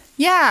Yeah. like.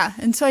 Yeah.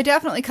 And so I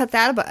definitely cut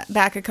that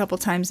back a couple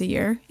times a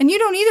year. And you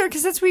don't either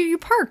because that's where you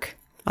park.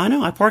 I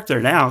know. I park there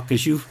now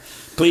because you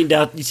cleaned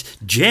out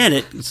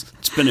Janet.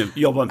 It's been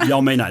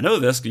y'all may not know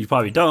this because you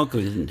probably don't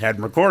because you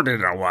hadn't recorded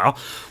in a while.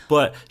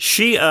 But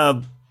she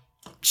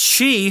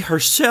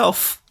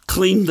herself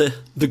cleaned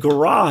the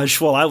garage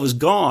while I was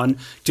gone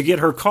to get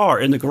her car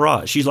in the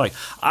garage. She's like,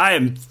 I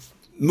am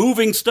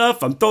moving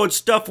stuff. I'm throwing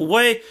stuff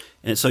away.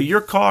 And so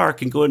your car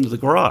can go into the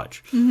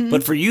garage.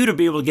 But for you to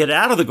be able to get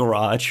out of the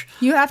garage,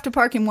 You have to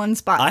park in one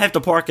spot. I have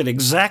to park in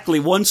exactly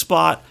one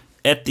spot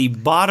at the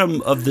bottom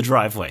of the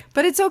driveway.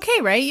 but it's okay,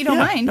 right? You don't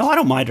Yeah. mind. No, I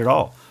don't mind at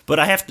all. But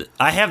I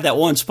have that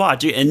one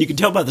spot, and you can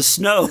tell by the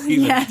snow.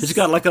 Even. Yes. It's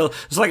got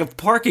it's like a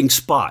parking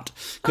spot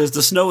because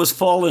the snow has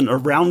fallen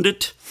around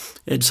it,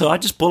 and so I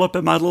just pull up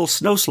in my little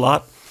snow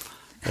slot.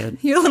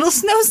 Your little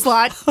snow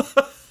slot.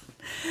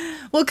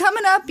 Well,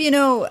 coming up,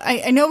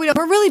 I know we're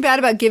really bad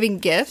about giving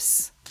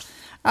gifts.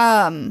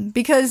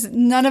 Because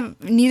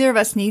neither of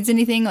us needs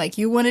anything. Like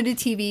you wanted a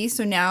TV,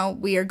 so now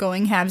we are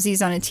going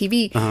halvesies on a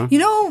TV.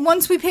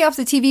 Once we pay off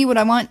the TV, what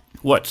I want?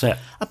 What's that?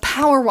 A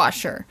power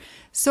washer.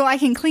 So I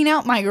can clean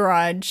out my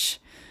garage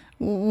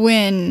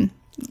when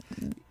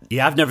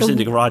Yeah, I've never seen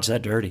the garage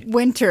that dirty.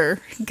 winter.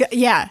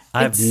 Yeah.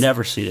 I've it's-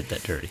 never seen it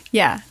that dirty.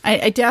 Yeah.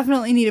 I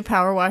definitely need a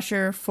power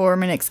washer for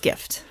my next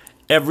gift.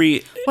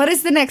 What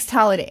is the next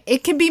holiday?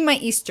 It can be my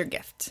Easter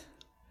gift.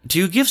 Do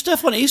you give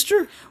stuff on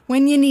Easter?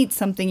 When you need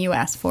something, you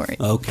ask for it.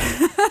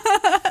 Okay.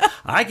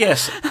 I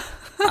guess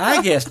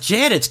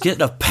Janet's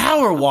getting a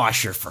power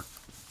washer for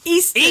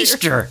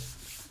Easter.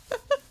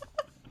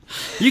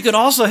 You could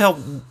also help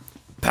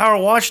power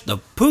wash the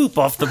poop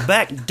off the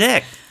back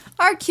deck.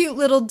 Our cute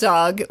little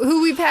dog,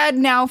 who we've had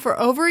now for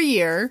over a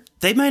year.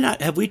 They may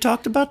not. Have we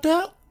talked about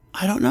that?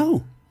 I don't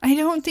know. I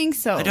don't think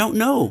so. I don't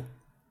know.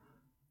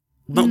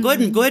 But go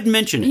ahead and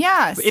mention it.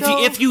 Yeah,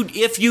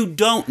 If you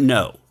don't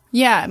know.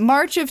 Yeah,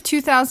 March of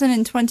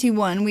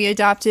 2021, we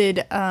adopted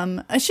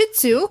a Shih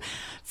Tzu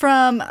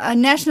from a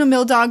National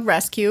Mill Dog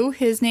Rescue.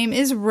 His name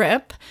is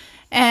Rip,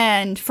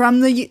 and from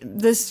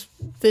this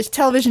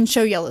television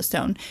show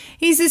Yellowstone.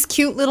 He's this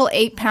cute little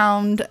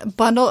 8-pound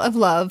bundle of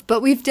love,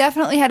 but we've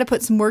definitely had to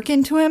put some work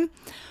into him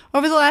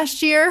over the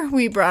last year.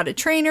 We brought a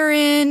trainer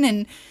in,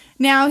 and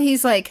now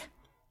he's like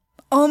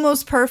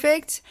almost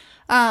perfect.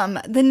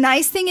 The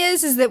nice thing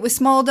is that with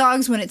small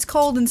dogs, when it's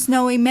cold and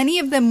snowy, many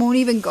of them won't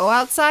even go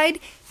outside.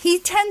 He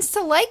tends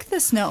to like the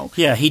snow.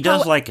 Yeah, he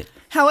does like it.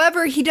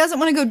 However, he doesn't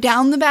want to go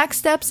down the back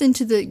steps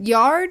into the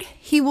yard.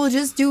 He will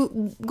just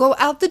go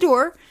out the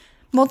door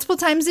multiple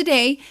times a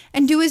day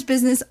and do his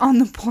business on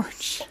the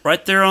porch.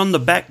 Right there on the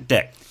back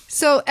deck.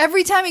 So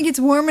every time it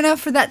gets warm enough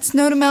for that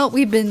snow to melt,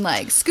 we've been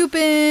like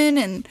scooping,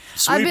 and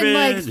I've been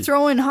like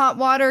throwing hot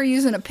water,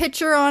 using a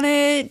pitcher on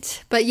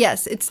it. But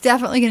yes, it's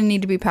definitely going to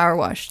need to be power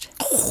washed.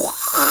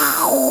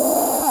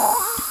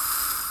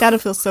 That'll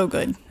feel so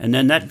good. And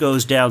then that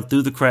goes down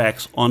through the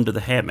cracks onto the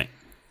hammock.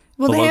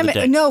 Well, the below the hammock.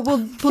 deck. No,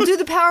 we'll do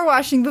the power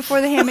washing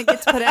before the hammock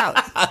gets put out,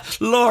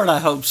 Lord, I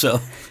hope so.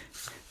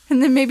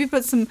 and then maybe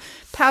put some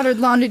powdered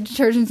laundry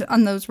detergent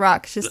on those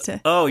rocks just to.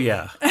 Oh,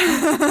 yeah.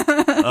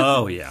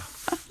 Oh, yeah.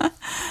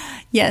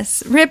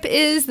 Yes, Rip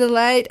is the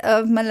light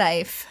of my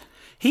life.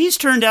 He's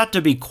turned out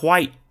to be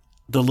quite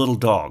the little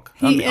dog.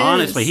 He is,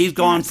 honestly, he's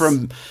gone yes.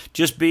 from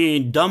just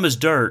being dumb as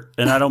dirt,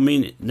 and I don't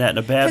mean that in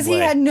a bad Because way.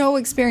 he had no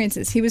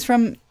experiences. He was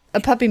from a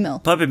puppy mill.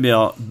 Puppy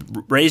mill,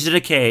 raised in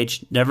a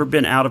cage, never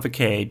been out of a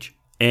cage.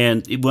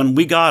 And when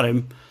we got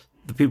him,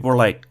 the people were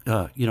like,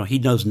 he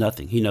knows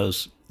nothing. He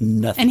knows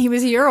nothing. And he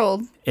was a year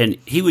old. And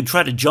he would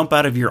try to jump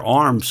out of your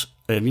arms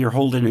you're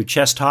holding him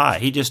chest high.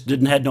 He just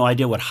had no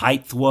idea what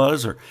height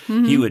was, or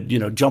he would,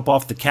 jump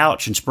off the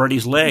couch and spread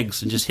his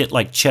legs and just hit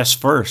like chest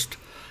first.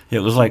 It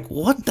was like,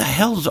 what the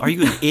hell? Are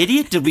you an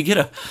idiot? Did we get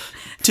a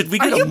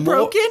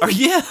broken?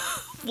 Yeah.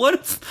 What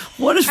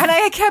is? And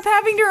I kept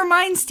having to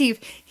remind Steve,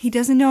 he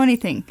doesn't know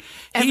anything.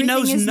 Everything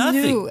knows is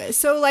nothing. New.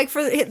 So, like,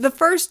 for the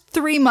first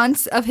 3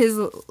 months of his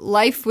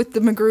life with the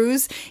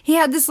McGrews, he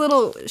had this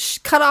little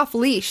cut-off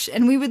leash,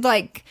 and we would,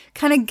 like,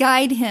 kind of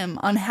guide him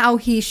on how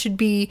he should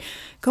be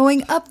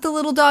going up the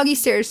little doggy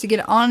stairs to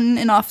get on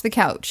and off the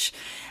couch.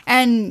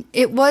 And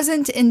it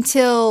wasn't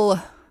until...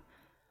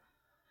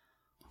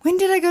 When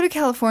did I go to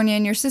California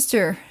and your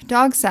sister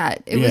dog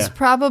sat? It was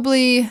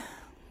probably...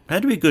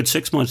 Had to be a good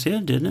 6 months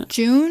in, didn't it?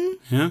 June?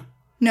 Yeah.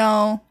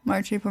 No,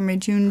 March, April, May,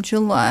 June,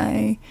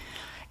 July.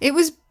 It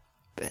was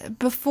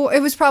before.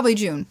 It was probably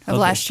June of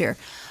last year.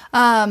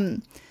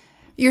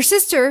 Your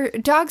sister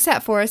dog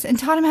sat for us and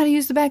taught him how to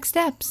use the back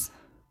steps.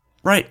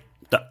 Right.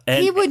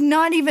 He would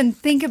not even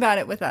think about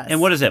it with us.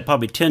 And what is that?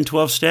 Probably 10,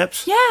 12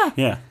 steps? Yeah.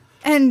 Yeah.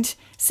 And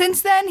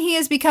since then, he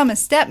has become a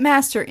step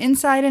master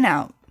inside and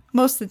out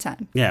most of the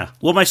time. Yeah.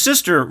 Well, my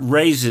sister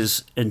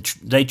raises and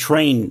they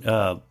train.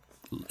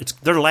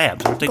 They're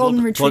labs, aren't they?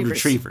 Golden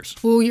retrievers.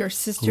 Oh, your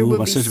sister would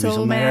my be sister would be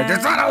so so mad.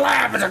 It's not a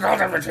lab, it's a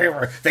golden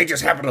retriever. They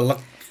just happen to look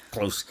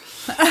close.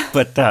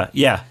 But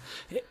yeah,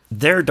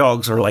 their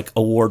dogs are like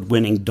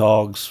award-winning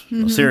dogs,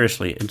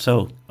 seriously. And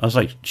so I was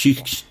like,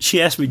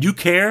 she asked me, "Do you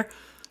care?"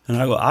 And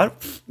I go,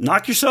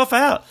 "Knock yourself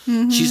out."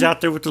 She's out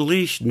there with the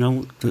leash,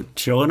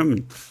 showing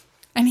them.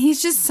 And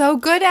he's just so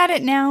good at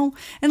it now,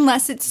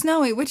 unless it's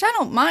snowy, which I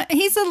don't mind.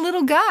 He's a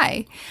little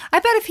guy. I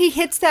bet if he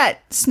hits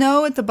that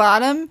snow at the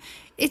bottom,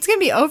 it's going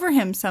to be over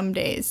him some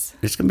days.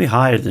 It's going to be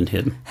higher than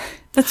him.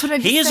 That's what I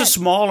just He is said.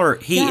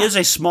 He is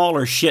a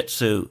smaller Shih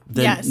Tzu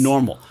than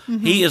normal.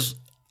 He is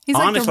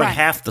honestly like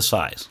half the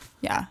size.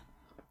 Yeah.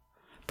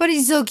 But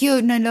he's so cute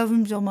and I love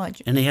him so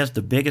much. And he has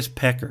the biggest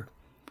pecker.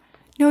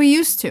 No, he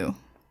used to.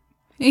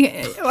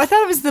 I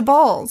thought it was the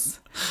balls.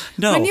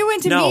 No. When you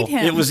went to meet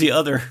him. It was the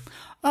other.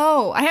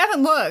 Oh, I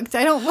haven't looked.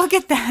 I don't look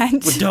at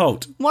that. Well,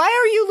 don't. Why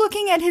are you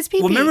looking at his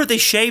pee-pee? Well, remember they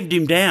shaved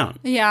him down.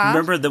 Yeah.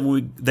 Remember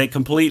that they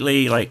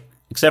completely,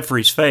 except for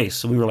his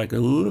face. And we were like,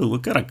 ooh,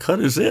 what kind of cut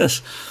is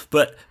this?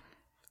 But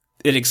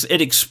it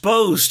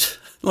exposed,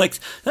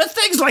 that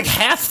thing's like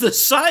half the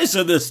size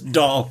of this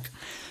dog.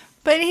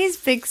 But he's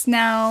fixed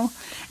now.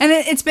 And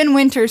it's been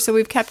winter, so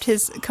we've kept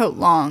his coat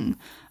long.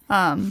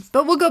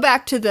 But we'll go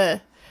back to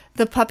the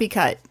puppy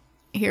cut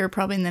here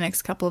probably in the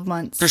next couple of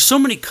months. There's so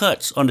many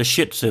cuts on the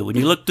Shih Tzu. When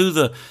you look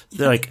through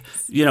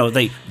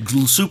they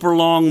super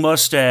long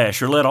mustache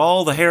or let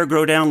all the hair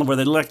grow down where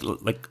they look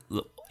like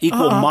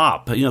equal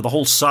mop. The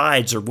whole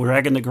sides are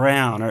dragging the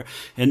ground.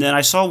 And then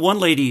I saw one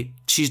lady,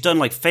 she's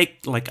done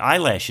fake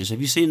eyelashes. Have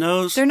you seen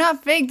those? They're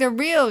not fake. They're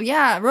real.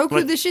 Yeah.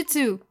 Roku the Shih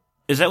Tzu.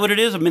 Is that what it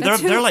is? I mean, they're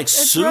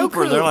super.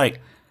 Roku. They're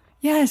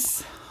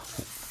Yes.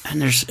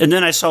 And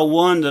then I saw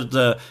one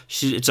that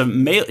it's a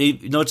male.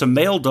 It's a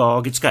male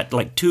dog. It's got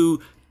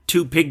two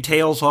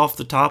pigtails off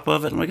the top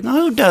of it. I'm like, no,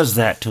 who does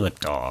that to a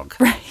dog?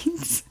 Right.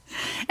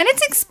 And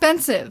it's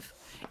expensive.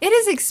 It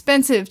is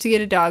expensive to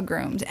get a dog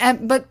groomed.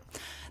 But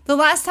the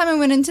last time I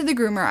went into the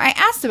groomer, I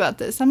asked about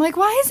this. I'm like,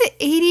 why is it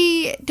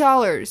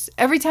 $80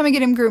 every time I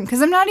get him groomed?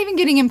 Because I'm not even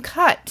getting him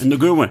cut. And the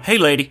groomer went, "Hey,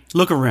 lady,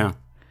 look around."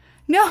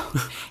 No,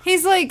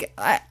 he's like,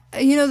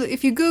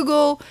 if you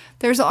Google,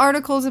 there's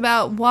articles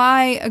about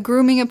why a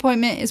grooming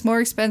appointment is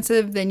more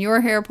expensive than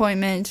your hair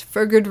appointment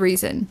for a good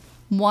reason.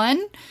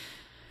 One,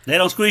 they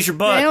don't squeeze your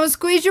butt. They don't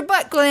squeeze your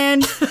butt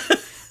gland.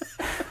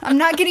 I'm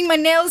not getting my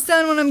nails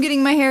done when I'm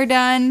getting my hair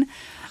done.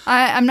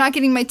 I'm not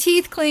getting my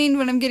teeth cleaned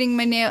when I'm getting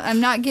my nail.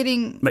 I'm not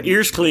getting my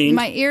ears cleaned.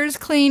 My ears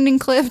cleaned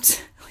and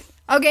clipped.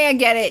 Okay, I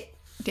get it.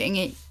 Dang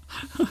it.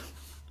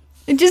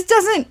 It just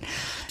doesn't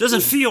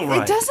feel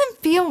right. It doesn't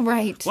feel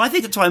right. Well, I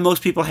think that's why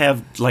most people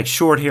have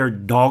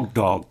short-haired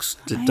dogs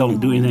that don't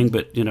do anything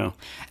but,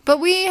 But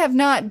we have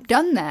not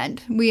done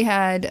that. We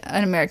had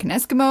an American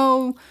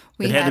Eskimo.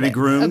 We had to be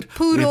groomed. A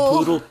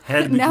poodle.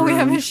 Had to be now groomed. we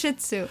have a Shih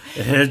Tzu.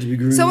 It had to be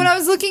groomed. So when I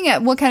was looking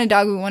at what kind of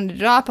dog we wanted to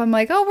adopt, I'm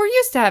like, oh, we're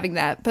used to having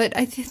that. But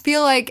I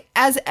feel like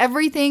as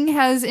everything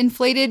has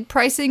inflated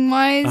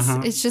pricing-wise,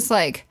 it's just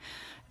like,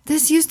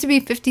 this used to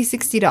be $50,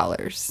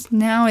 $60.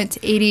 Now it's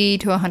 $80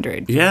 to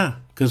 $100. Yeah,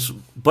 because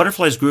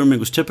Butterfly's grooming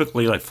was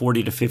typically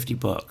 $40 to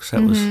 $50.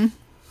 That was...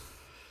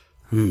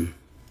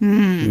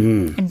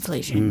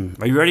 Inflation.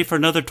 Are you ready for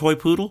another toy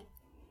poodle?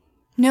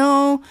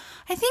 No,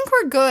 I think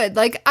we're good.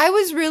 I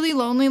was really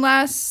lonely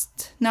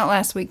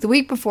the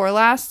week before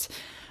last,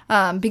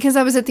 because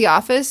I was at the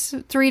office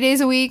 3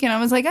 days a week, and I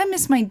was like, I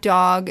miss my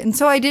dog. And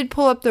so I did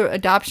pull up the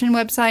adoption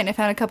website, and I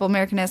found a couple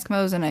American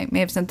Eskimos, and I may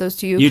have sent those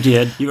to you. You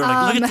did. You were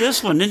like, look at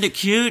this one. Isn't it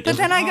cute? But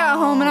then I got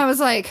home, and I was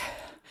like,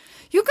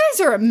 you guys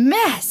are a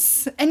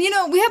mess. And,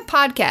 we have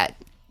Podcat.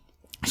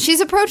 She's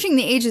approaching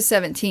the age of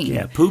 17.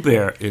 Yeah, Pooh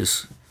Bear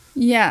is...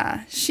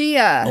 Yeah, she...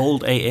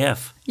 old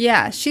AF.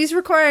 Yeah, she's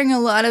requiring a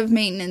lot of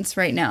maintenance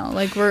right now.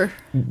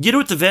 You know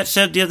what the vet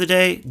said the other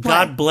day?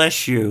 God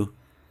bless you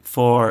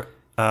for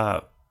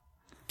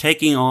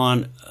taking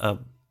on a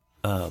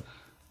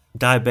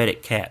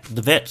diabetic cat.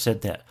 The vet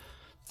said that.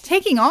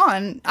 Taking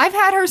on? I've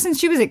had her since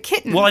she was a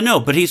kitten. Well, I know,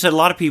 but he said a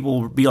lot of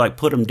people would be like,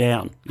 put him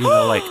down. You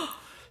know, like,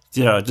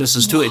 this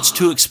is it's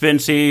too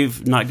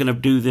expensive. Not going to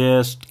do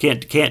this.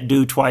 Can't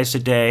do twice a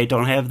day.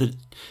 Don't have the,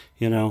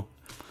 Well,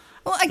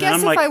 I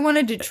guess if I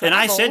wanted to travel. And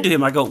I said to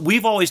him, I go,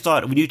 we've always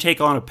thought when you take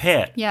on a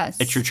pet,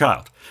 yes, it's your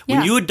child.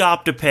 When you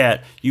adopt a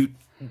pet, you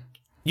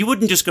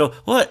wouldn't just go,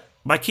 what?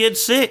 My kid's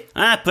sick?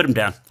 Put him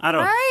down. I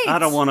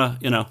don't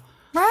want to,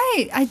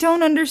 Right. I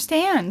don't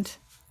understand.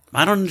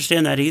 I don't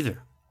understand that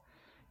either.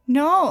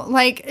 No,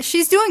 like,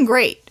 she's doing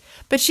great,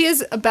 but she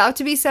is about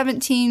to be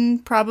 17,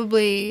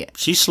 probably.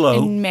 She's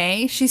slow. In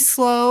May. She's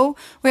slow.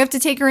 We have to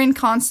take her in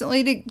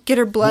constantly to get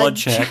her blood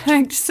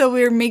checked, so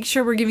we make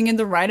sure we're giving her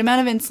the right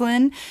amount of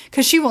insulin,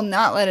 because she will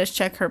not let us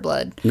check her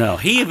blood. No,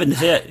 he even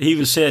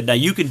said, now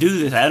you can do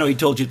this. I know he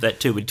told you that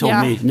too, but he told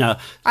me, no.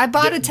 I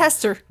bought a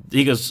tester.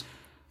 He goes,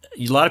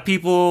 a lot of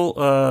people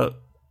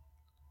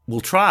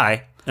will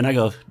try, and I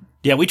go,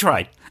 yeah, we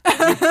tried.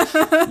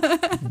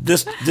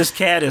 This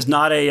cat is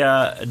not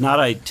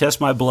a test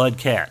my blood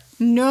cat.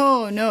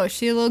 No,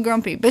 she's a little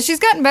grumpy, but she's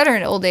gotten better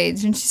in old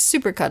age, and she's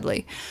super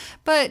cuddly.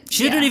 But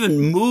she didn't even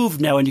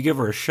move now when you give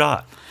her a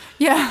shot.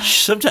 Yeah,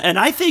 sometimes, and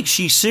I think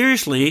she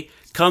seriously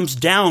comes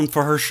down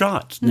for her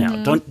shots now.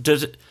 Mm-hmm.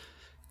 Does it?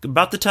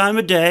 About the time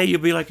of day, you'll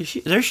be like,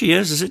 there she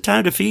is. Is it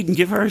time to feed and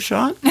give her a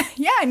shot?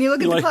 Yeah, and you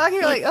look at the clock,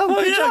 you're like,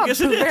 good job, I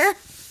guess it is.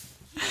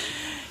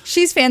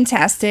 She's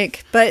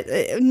fantastic, but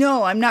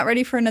no, I'm not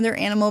ready for another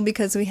animal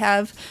because we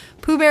have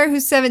Pooh Bear,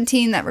 who's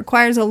 17, that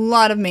requires a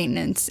lot of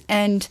maintenance,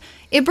 and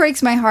it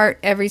breaks my heart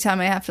every time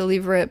I have to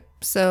leave Rip.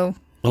 So,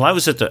 well, I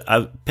was at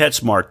the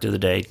PetSmart the other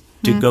day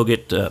to go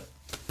get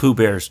Pooh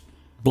Bear's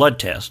blood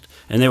test,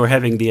 and they were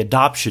having the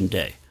adoption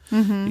day.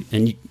 And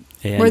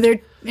were there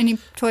any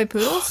toy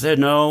poodles?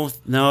 No,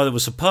 there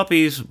was some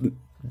puppies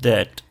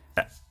that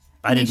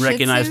I didn't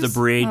recognize the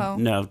breed. Oh.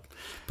 No,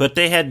 but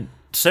they had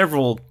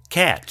several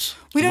cats.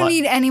 We don't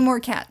need any more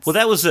cats. Well,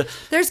 that was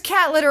there's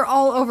cat litter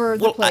all over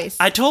the place.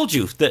 I told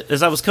you that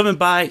as I was coming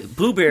by,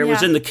 Pooh Bear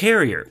was in the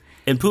carrier,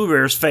 and Pooh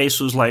Bear's face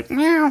was like,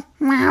 meow,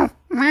 meow,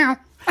 meow.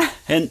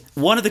 And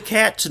one of the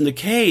cats in the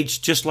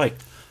cage just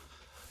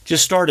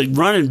started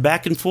running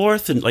back and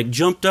forth and like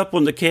jumped up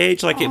on the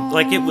cage like it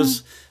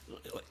was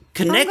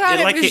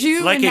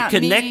connected, like it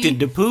connected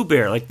to Pooh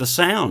Bear, like the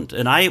sound.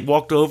 And I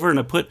walked over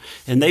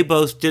and they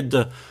both did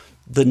the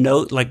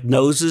note, like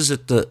noses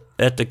at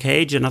the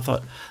cage, and I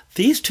thought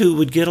these two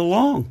would get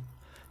along.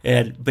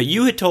 But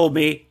you had told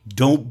me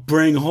don't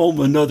bring home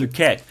another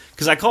cat,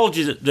 because I called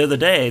you the other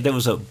day. There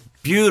was a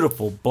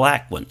beautiful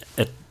black one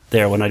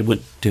there when I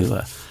went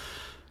to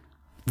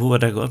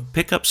would I go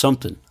pick up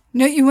something?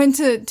 No, you went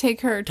to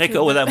take her. Take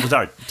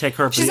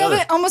her. She's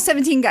almost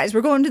 17, guys.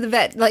 We're going to the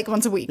vet like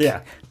once a week.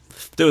 Yeah,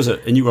 there was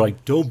and you were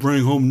like, don't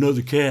bring home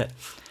another cat,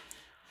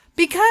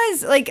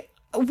 because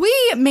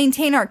we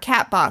maintain our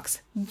cat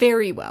box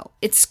very well.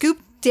 It's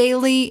scooped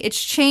daily.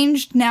 It's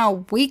changed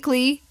now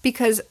weekly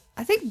because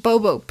I think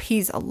Bobo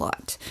pees a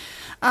lot.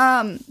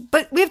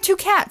 But we have 2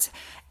 cats.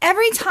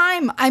 Every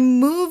time I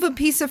move a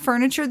piece of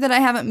furniture that I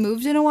haven't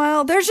moved in a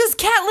while, there's just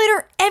cat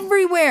litter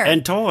everywhere.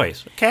 And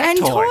toys.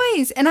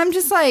 Toys. And I'm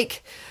just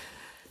like,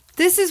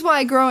 this is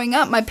why growing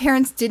up, my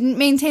parents didn't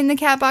maintain the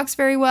cat box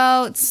very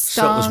well. It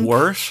stunk. So it was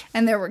worse?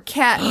 And there was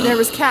cat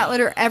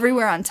litter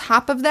everywhere on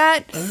top of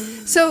that.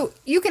 So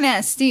you can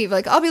ask Steve,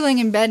 I'll be laying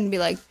in bed and be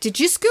like, did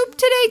you scoop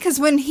today? Because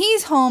when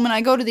he's home and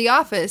I go to the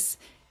office,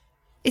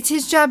 it's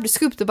his job to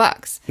scoop the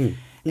box.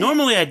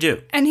 Normally I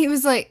do. And he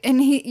was like,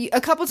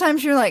 a couple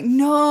times you're like,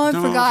 no, I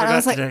forgot. I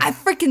was like, I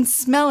freaking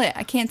smell it.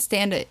 I can't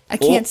stand it. I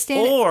can't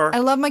stand it. I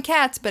love my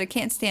cats, but I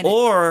can't stand it.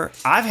 Or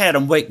I've had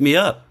them wake me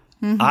up.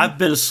 Mm-hmm. I've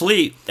been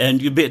asleep,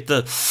 and you bet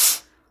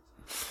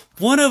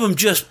one of them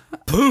just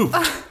pooped.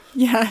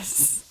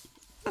 Yes.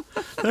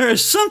 There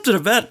is something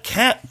about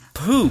cat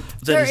poop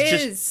that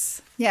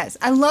is. Yes,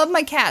 I love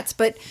my cats,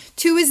 but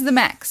 2 is the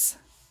max.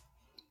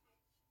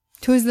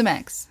 2 is the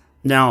max.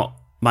 Now,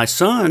 my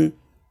son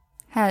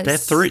has.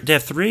 They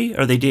have 3,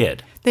 or they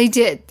did? They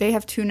did. They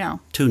have 2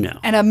 now. 2 now.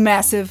 And a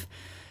massive,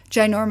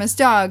 ginormous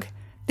dog.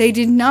 They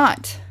did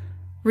not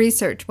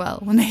research well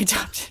when they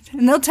adopted.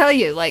 And they'll tell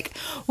you,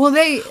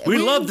 we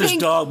love this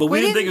dog, but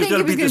we didn't think it was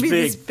going to be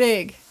this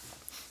big.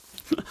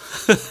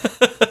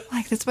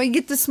 That's why you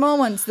get the small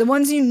ones. The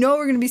ones you know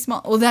are going to be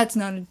small. Well, that's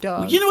not a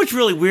dog. You know what's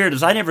really weird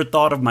is I never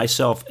thought of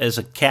myself as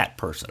a cat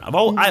person.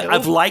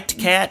 I've liked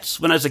cats.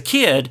 When I was a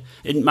kid,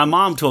 and my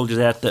mom told you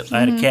that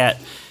I had a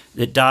cat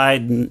that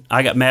died, and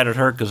I got mad at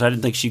her because I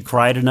didn't think she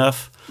cried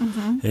enough.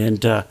 Mm-hmm.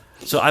 And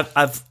so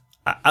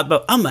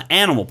I'm an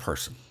animal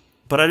person.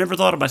 But I never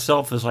thought of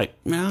myself as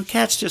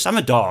cats I'm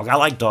a dog. I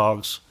like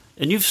dogs.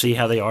 And you see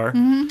how they are.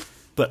 Mm-hmm.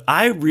 But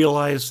I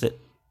realized that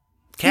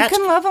cats, you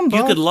can love them both.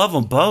 You can love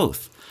them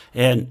both.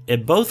 And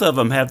both of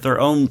them have their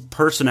own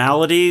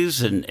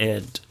personalities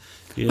and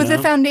with the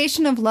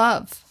foundation of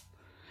love.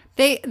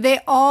 They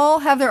all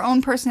have their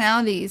own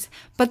personalities,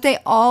 but they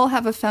all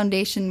have a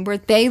foundation where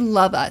they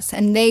love us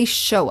and they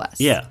show us.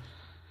 Yeah.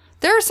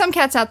 There are some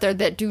cats out there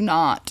that do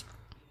not.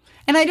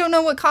 And I don't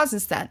know what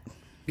causes that.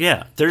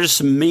 Yeah, there's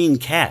some mean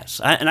cats.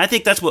 And I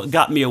think that's what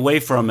got me away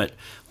from it,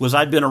 was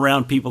I'd been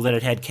around people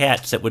that had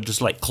cats that would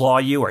just like claw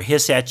you or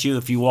hiss at you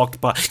if you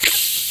walked by.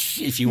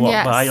 If you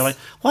walk by, you're like,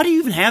 why do you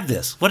even have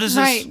this? What is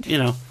this? Right. You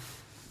know.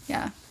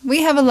 Yeah.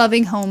 We have a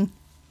loving home.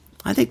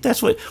 I think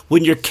that's what,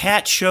 when your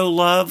cats show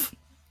love,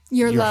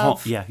 Your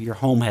love. your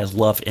home has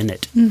love in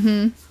it.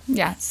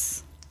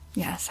 Yes.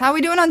 Yes. How are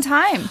we doing on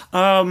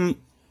time?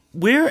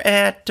 We're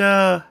at,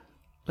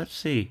 let's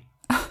see,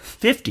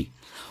 50.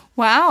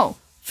 Wow.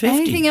 50.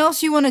 Anything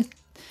else you want to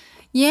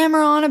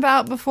yammer on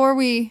about before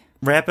we...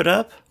 Wrap it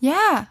up?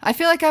 Yeah. I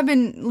feel like I've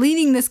been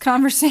leading this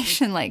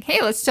conversation like,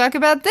 hey, let's talk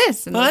about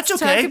this. And Well, let's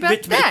that's okay. talk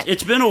about that.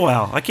 It's been a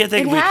while. I can't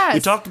think. It We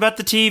has. talked about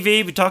the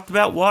TV. We talked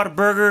about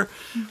Whataburger.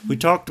 We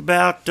talked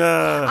about,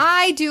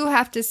 I do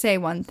have to say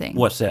one thing.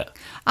 what's that?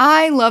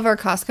 I love our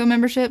Costco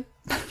membership.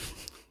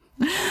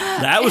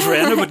 That was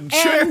random, but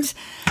sure. And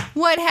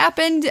what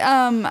happened,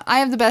 I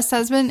have the best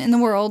husband in the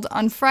world.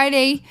 On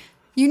Friday,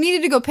 you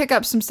needed to go pick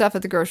up some stuff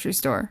at the grocery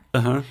store.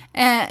 Uh-huh.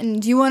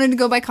 And you wanted to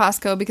go by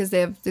Costco because they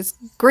have this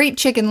great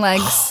chicken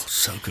legs. Oh,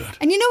 so good.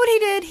 And you know what he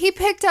did? He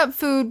picked up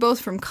food both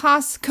from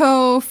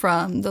Costco,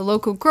 from the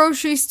local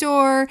grocery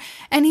store.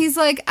 And he's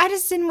like, I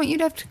just didn't want you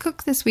to have to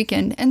cook this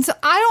weekend. And so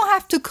I don't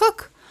have to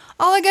cook.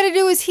 All I got to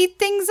do is heat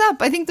things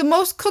up. I think the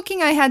most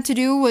cooking I had to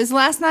do was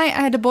last night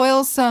I had to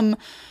boil some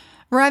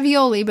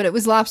ravioli, but it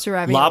was lobster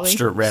ravioli.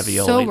 Lobster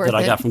ravioli So worth that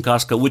I got it. from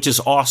Costco, which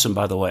is awesome,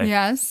 by the way.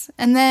 Yes.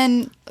 And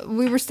then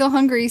we were still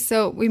hungry,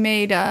 so we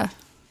made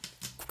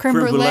creme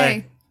brulee.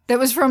 brulee. That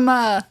was from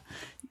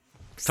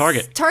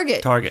Target.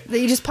 Target. That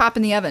you just pop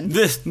in the oven.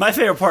 My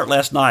favorite part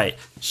last night,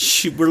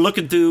 we're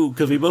looking through,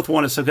 because we both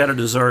wanted some kind of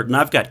dessert, and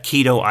I've got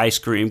keto ice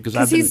cream, because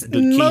I've Because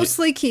been he's keto.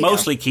 mostly keto.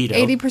 Mostly keto.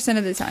 80%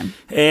 of the time.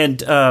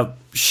 And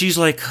she's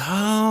like,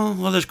 oh,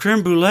 well, there's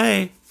creme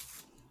brulee.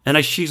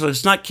 And she's like,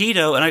 it's not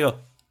keto. And I go,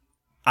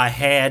 I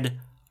had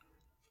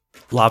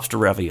lobster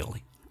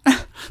ravioli.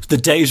 The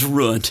day's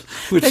ruined.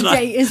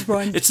 Day is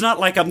ruined. It's not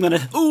like I'm going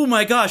to, oh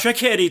my gosh, I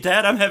can't eat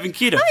that. I'm having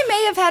keto. I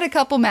may have had a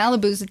couple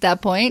Malibus at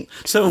that point.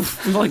 So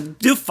I'm like,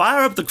 do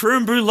fire up the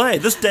creme brulee.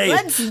 This day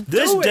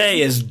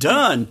is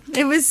done.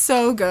 It was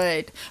so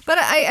good. But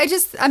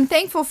I'm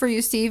thankful for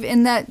you, Steve,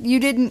 in that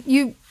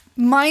you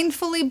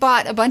mindfully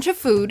bought a bunch of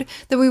food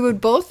that we would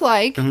both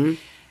like,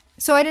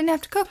 so I didn't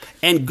have to cook.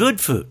 And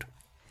good food.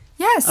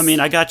 Yes. I mean,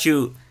 I got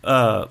you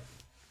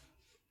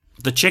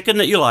the chicken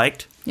that you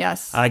liked.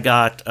 Yes. I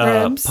got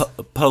Ribs.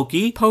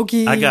 pokey.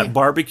 Pokey. I got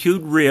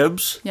barbecued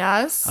ribs.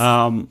 Yes.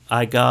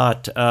 I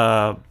got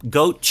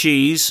goat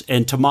cheese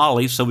and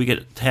tamales, so we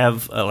could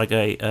have like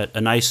a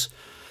nice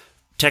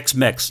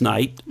Tex-Mex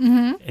night.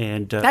 Mm-hmm.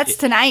 And That's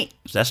tonight.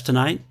 That's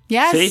tonight?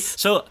 Yes. See?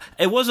 So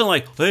it wasn't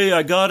like, hey,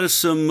 I got us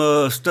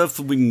some stuff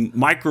we can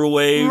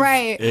microwave.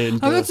 Right.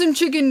 And, I got some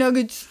chicken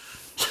nuggets.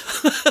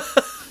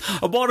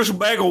 I bought us a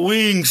bag of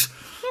wings.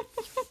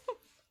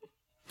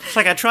 It's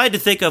like I tried to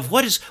think of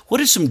what is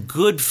some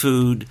good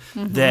food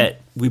that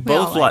we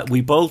both all like.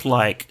 We both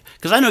like,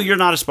 because I know you're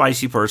not a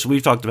spicy person.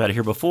 We've talked about it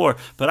here before,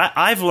 but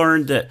I've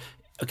learned that.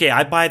 Okay,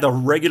 I buy the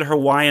regular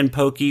Hawaiian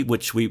poke,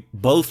 which we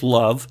both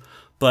love,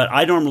 but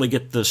I normally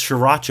get the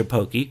sriracha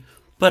poke.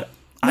 But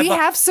We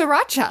have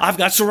sriracha. I've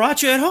got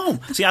sriracha at home.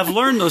 See, I've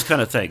learned those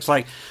kind of things.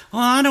 Like,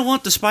 well, I don't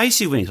want the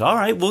spicy wings. All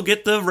right, we'll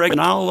get the regular.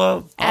 And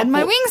I'll Add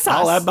my wing sauce.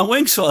 I'll add my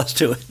wing sauce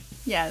to it.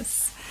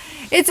 Yes.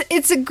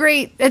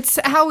 It's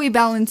how we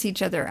balance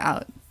each other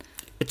out.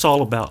 It's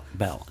all about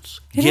balance.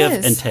 It Give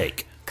is. and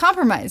take.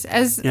 Compromise.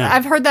 Yeah.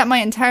 I've heard that my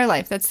entire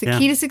life. That's the Yeah.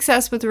 key to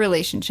success with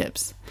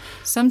relationships.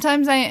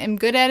 Sometimes I am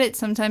good at it,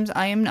 sometimes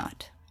I am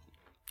not.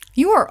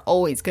 You are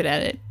always good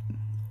at it.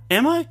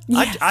 Am I?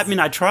 Yes. I mean,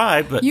 I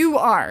try, but You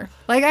are.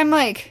 I'm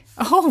like,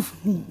 oh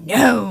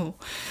no.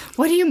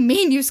 What do you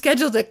mean you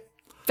scheduled a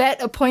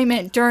vet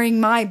appointment during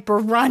my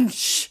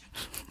brunch?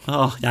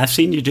 oh, I've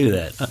seen you do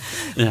that.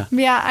 Yeah.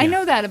 Yeah, I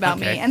know that about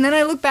Okay. me. And then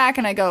I look back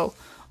and I go,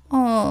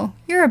 oh,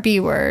 you're a B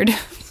word.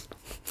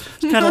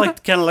 kind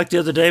of like the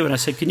other day when I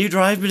said, "Can you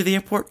drive me to the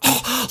airport?"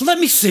 Oh, let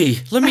me see.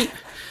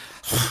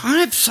 I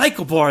have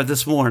Cycle Bar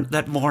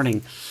that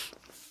morning.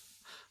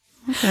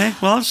 Okay.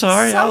 Well, I'm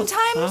sorry.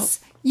 Sometimes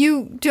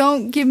you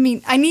don't give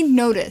me, I need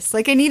notice.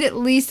 I need at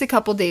least a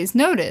couple days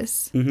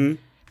notice. Mm-hmm.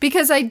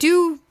 Because I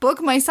do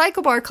book my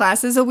Cycle Bar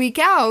classes a week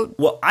out.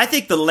 Well, I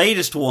think the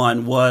latest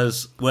one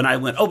was when I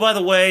went, oh, by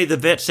the way, the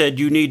vet said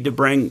you need to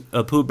bring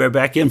Pooh Bear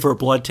back in for a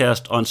blood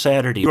test on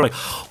Saturday. You're like,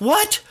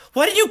 what?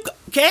 Why did you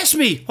ask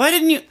me? Why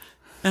didn't you?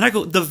 And I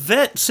go, the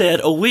vet said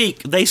a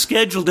week. They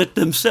scheduled it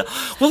themselves.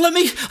 Well,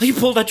 you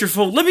pulled out your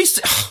phone. Let me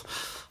see.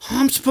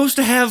 I'm supposed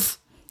to have.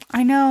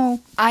 I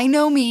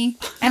know me.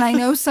 And I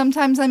know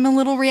sometimes I'm a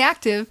little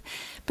reactive.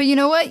 But you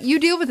know what? You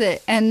deal with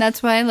it. And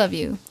that's why I love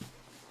you.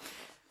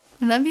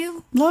 I love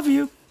you. Love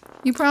you.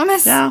 You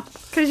promise? Yeah.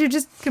 Because you're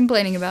just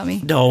complaining about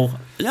me. No,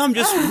 I'm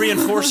just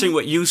reinforcing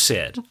what you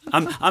said.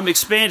 I'm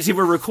expanding. See,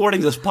 we're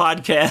recording this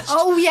podcast.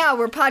 Oh yeah,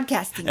 we're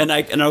podcasting. And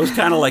I was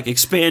kind of like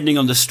expanding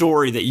on the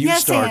story that you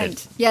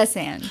started. Yes,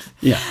 and.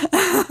 Yeah.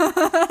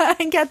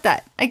 I get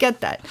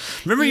that.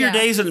 Remember your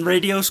days in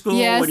radio school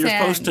when you're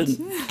supposed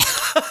to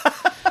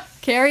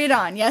carry it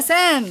on. Yes,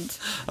 and.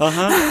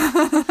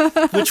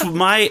 Which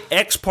my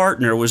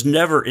ex-partner was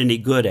never any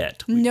good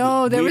at.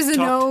 There was a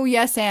no,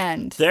 yes,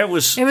 and. It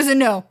was a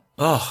no.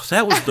 Oh,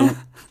 that was the.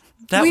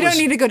 We don't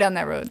need to go down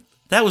that road.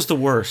 That was the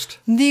worst.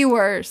 The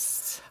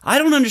worst. I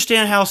don't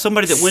understand how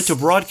somebody that went to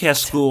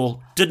broadcast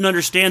school didn't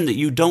understand that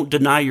you don't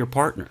deny your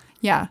partner.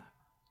 Yeah.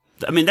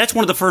 I mean, that's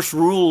one of the first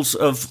rules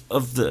of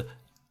the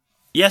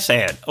yes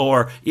and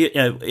or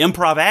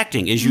improv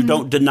acting is you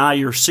don't deny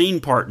your scene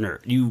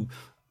partner. You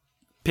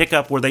pick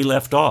up where they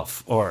left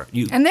off, or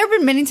you. And there have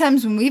been many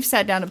times when we've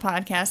sat down to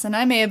podcast, and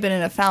I may have been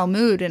in a foul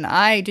mood, and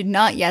I did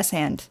not yes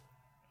hand.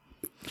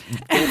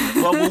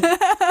 Well,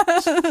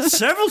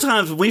 several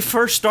times when we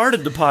first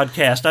started the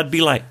podcast, I'd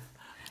be like,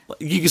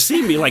 you can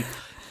see me like,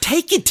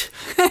 take it.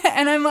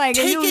 And I'm like,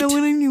 I don't know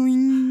what I'm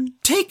doing.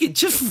 Take it.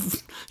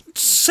 Just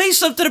say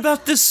something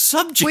about this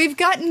subject. We've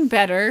gotten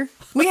better.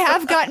 We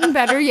have gotten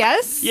better,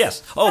 yes?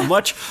 Yes. Oh,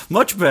 much,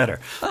 much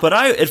better. But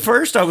at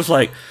first I was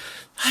like,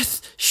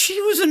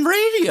 she was in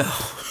radio.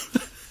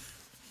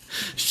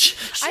 She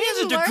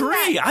has a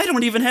degree. I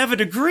don't even have a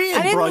degree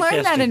in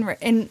broadcasting. I didn't learn that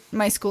in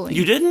my schooling.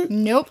 You didn't?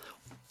 Nope.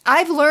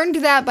 I've learned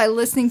that by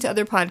listening to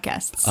other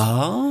podcasts.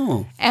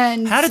 Oh.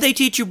 And how did they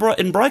teach you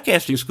in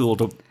broadcasting school?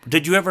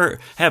 Did you ever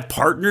have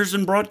partners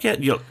in broadcast?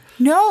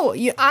 No.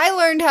 I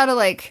learned how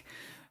to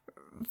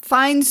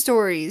find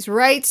stories,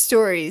 write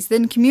stories,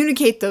 then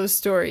communicate those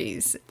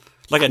stories.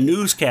 Like a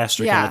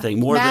newscaster kind of thing.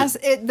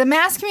 The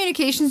mass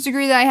communications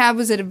degree that I have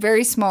was at a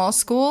very small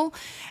school.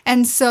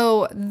 And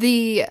so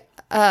the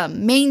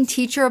main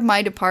teacher of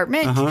my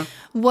department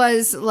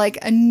was like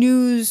a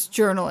news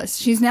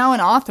journalist. She's now an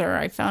author.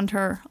 I found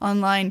her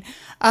online.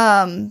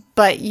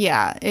 But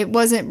yeah, it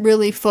wasn't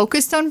really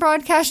focused on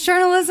broadcast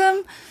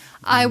journalism.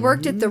 I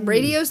worked at the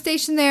radio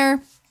station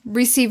there,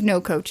 received no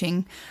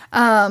coaching.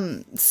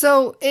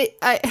 So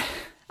I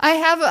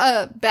have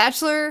a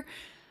Bachelor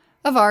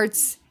of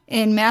Arts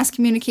in Mass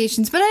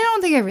Communications, but I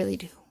don't think I really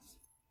do.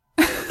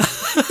 You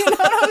know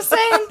what I'm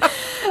saying?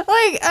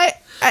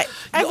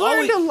 I've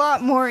learned a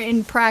lot more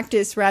in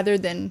practice rather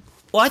than...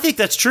 Well, I think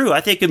that's true. I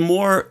think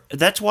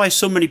that's why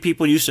so many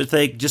people used to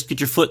think just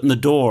get your foot in the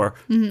door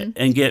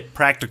and get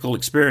practical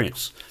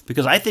experience.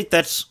 Because I think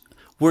that's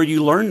where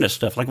you learn this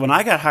stuff. Like when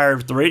I got hired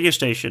at the radio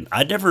station,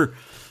 I'd never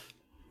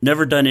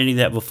done any of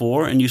that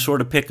before. And you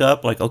sort of pick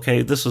up like,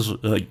 okay, this is,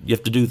 you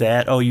have to do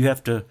that. Oh, you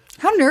have to...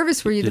 How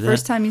nervous were you the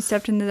first time you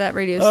stepped into that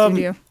radio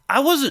studio? I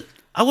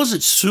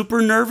wasn't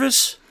super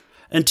nervous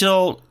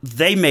until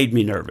they made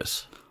me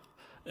nervous.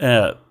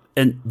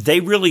 And they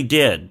really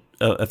did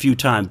a few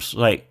times,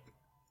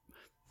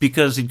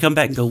 because he'd come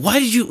back and go,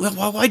 why'd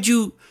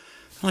you,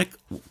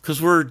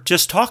 because we're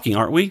just talking,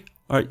 aren't we?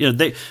 Or,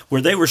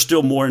 they were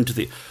still more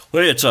into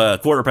it's a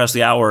quarter past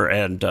the hour,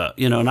 and,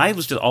 and I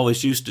was just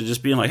always used to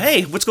just being like,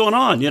 hey, what's going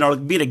on?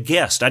 Being a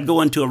guest. I'd go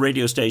into a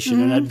radio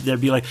station and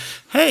they'd be like,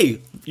 hey,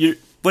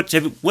 what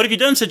have you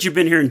done since you've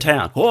been here in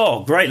town?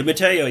 Oh, great. Let me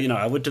tell you,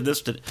 I went to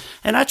this,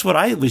 and that's what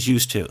I was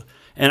used to.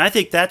 And I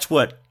think that's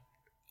what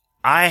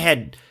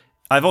I've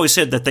always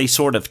said that they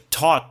sort of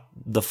taught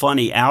the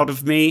funny out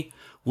of me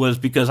was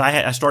because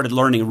I started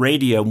learning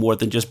radio more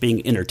than just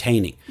being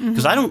entertaining.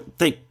 Because I don't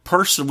think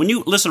when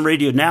you listen to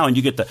radio now and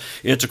you get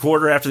it's a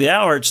quarter after the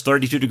hour, it's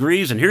 32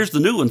 degrees, and here's the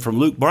new one from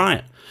Luke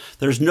Bryant.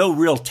 There's no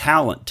real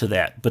talent to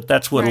that, but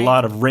that's what a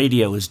lot of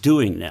radio is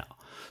doing now.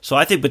 So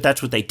I think, but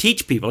that's what they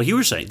teach people. Like you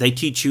were saying, they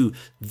teach you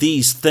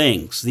these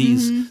things.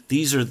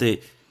 These are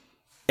the...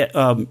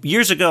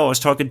 years ago, I was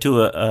talking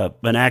to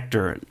an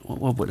actor,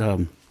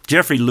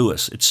 Jeffrey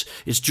Lewis.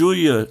 It's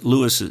Julie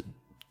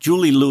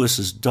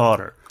Lewis's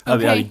daughter.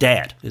 Okay. I mean,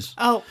 dad.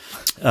 Not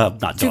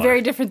daughter. Two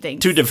very different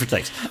things. Two different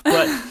things.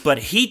 But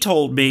he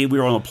told me, we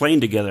were on a plane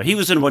together. He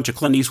was in a bunch of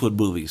Clint Eastwood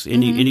movies,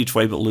 in Each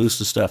Way But Loose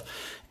and stuff.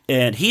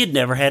 And he had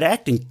never had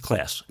acting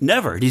class.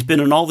 Never. He's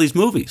been in all these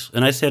movies.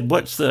 And I said,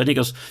 and he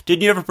goes,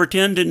 didn't you ever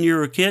pretend when you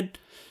were a kid?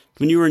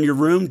 When you were in your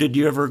room, did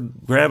you ever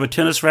grab a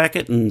tennis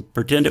racket and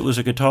pretend it was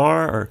a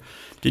guitar? Or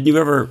didn't you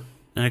ever...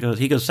 And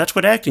he goes, that's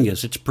what acting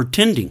is. It's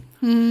pretending.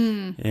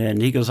 And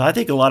he goes, I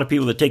think a lot of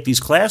people that take these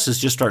classes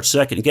just start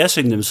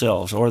second-guessing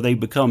themselves, or they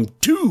become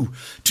too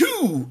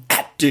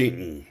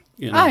acting.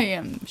 I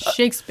am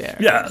Shakespeare.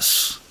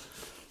 Yes.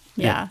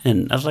 Yeah.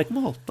 And I was like,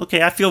 well,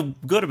 okay, I feel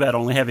good about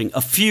only having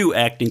a few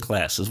acting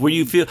classes where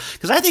you feel...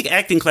 Because I think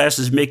acting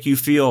classes make you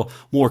feel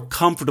more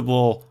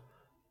comfortable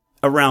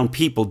around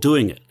people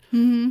doing it.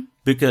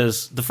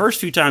 Because the first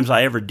few times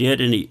I ever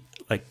did any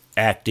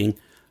acting,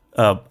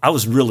 I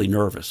was really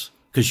nervous.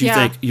 Because you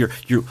think you're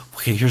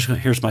okay.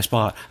 Here's my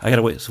spot. I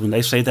gotta wait. So when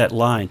they say that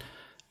line,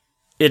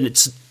 and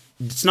it's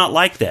not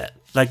like that.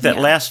 Like that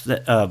last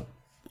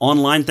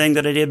online thing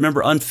that I did.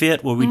 Remember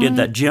Unfit, where we did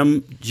that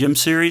gym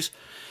series.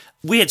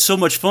 we had so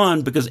much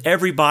fun because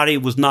everybody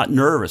was not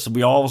nervous.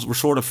 We all were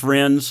sort of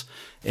friends,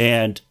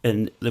 and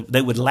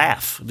they would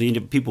laugh. The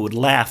people would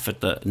laugh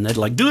and they'd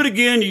like, do it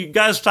again. You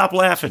guys stop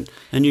laughing.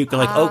 And you go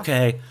like,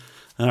 okay,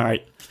 all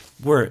right.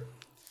 The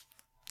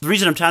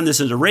reason I'm tying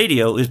this into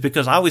radio is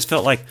because I always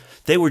felt like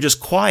they were just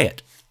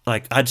quiet.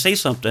 Like I'd say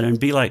something and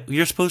be like,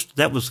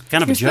 that was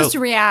kind of a joke. You're supposed to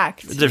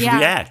react.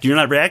 React. You're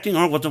not reacting?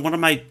 Or what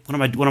am I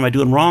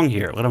doing wrong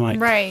here? What am I,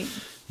 right.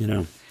 you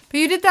know? But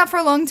you did that for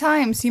a long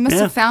time, so you must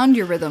have found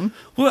your rhythm.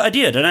 Well, I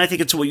did, and I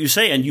think it's what you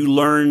say, and you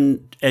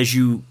learn as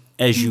you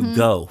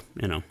go,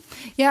 you know.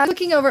 Yeah,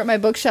 looking over at my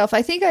bookshelf,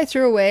 I think I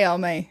threw away all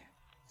my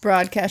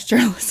broadcast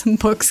journalism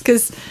books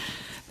because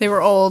they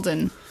were old,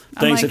 and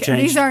Things have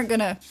changed.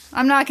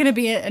 I'm not gonna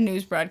be a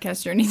news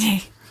broadcaster any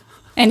day.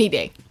 Any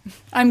day.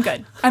 I'm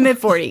good. I'm at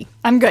 40.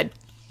 I'm good.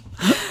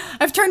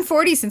 I've turned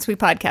 40 since we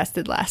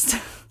podcasted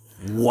last.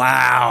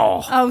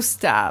 Wow. Oh,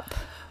 stop.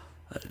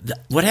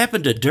 What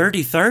happened to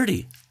Dirty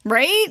 30?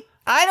 Right?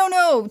 I don't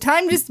know.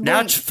 Time just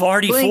Now it's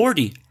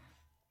 40.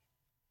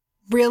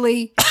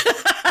 Really?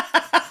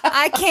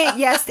 I can't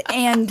yes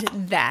and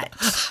that.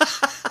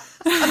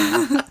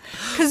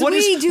 Because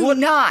we do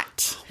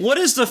not. What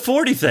is the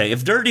 40 thing?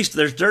 If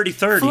there's Dirty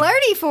 30.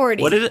 Flirty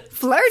 40. What is it?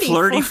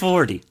 Flirty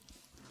 40.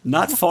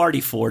 Not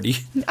farty 40.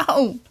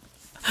 No.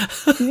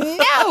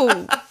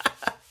 No.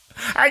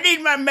 I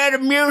need my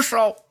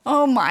Metamucil.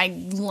 Oh, my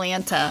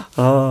Lanta.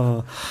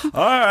 Oh.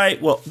 All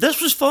right. Well, this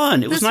was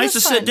fun. It was nice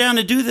to sit down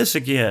and do this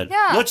again.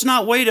 Yeah. Let's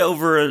not wait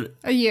over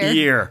a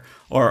year.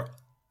 Or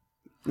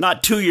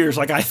not 2 years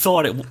like I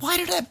thought it. Why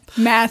did that?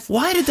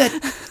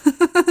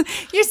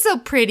 You're so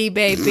pretty,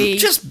 baby.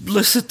 Just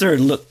sit there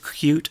and look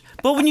cute.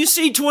 But when you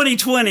see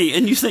 2020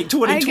 and you think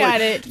 2020. I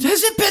got it.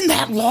 Has it been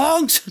that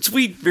long since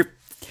we...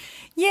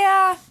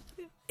 Yeah.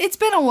 It's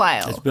been a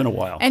while. It's been a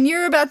while. And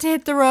you're about to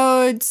hit the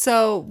road,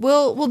 so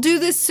we'll do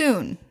this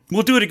soon.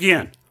 We'll do it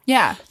again.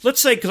 Yeah.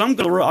 Let's say, because I'm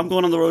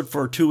going on the road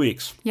for 2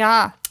 weeks.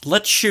 Yeah.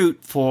 Let's shoot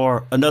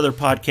for another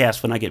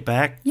podcast when I get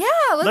back. Yeah,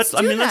 let's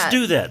do that. Let's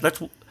do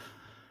that.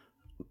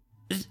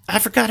 I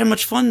forgot how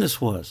much fun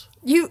this was.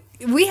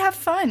 We have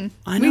fun.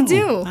 I know. We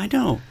do. I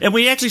know. And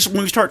we actually,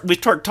 when we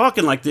start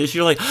talking like this,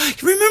 you're like,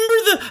 remember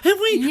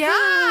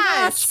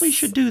Yes. We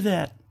should do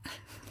that.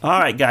 All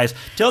right, guys.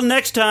 Till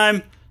next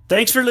time.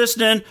 Thanks for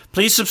listening.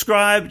 Please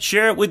subscribe,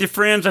 share it with your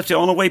friends. That's the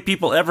only way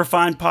people ever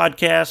find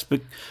podcasts,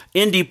 but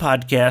indie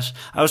podcasts.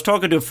 I was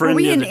talking to a friend. Are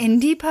we an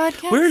indie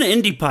podcast? We're an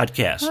indie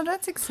podcast. Oh,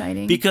 that's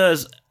exciting.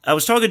 Because I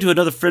was talking to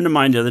another friend of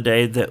mine the other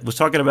day that was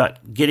talking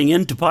about getting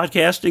into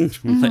podcasting.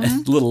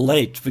 It's a little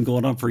late. It's been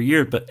going on for a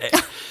year,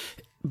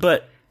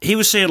 but he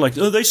was saying like,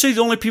 they say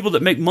the only people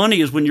that make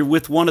money is when you're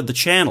with one of the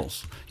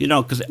channels,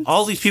 because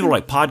all these people are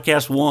like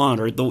Podcast One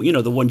or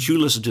the ones you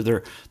listen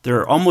to,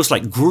 they're almost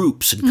like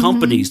groups and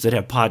companies that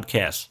have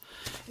podcasts,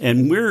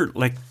 and we're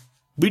like,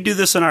 we do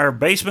this in our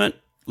basement,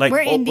 like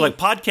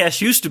podcasts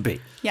used to be.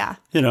 Yeah,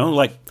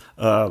 like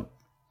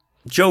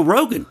Joe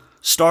Rogan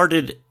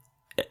started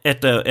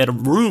at a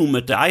room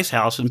at the Ice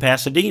House in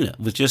Pasadena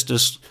with just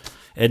this,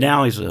 and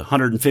now he's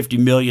 150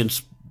 million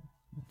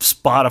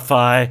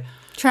Spotify.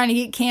 Trying to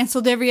get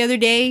canceled every other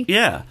day.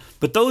 Yeah,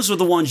 but those are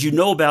the ones you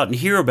know about and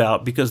hear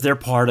about because they're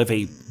part of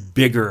a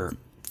bigger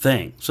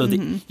thing. So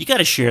you got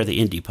to share the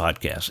indie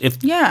podcast.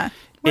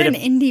 We're an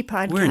indie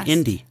podcast. We're an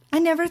indie. I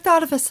never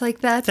thought of us like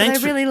that, but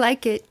I really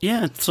like it.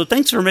 Yeah, so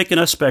thanks for making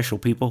us special,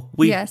 people.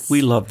 We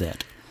love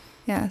that.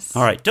 Yes.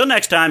 All right, till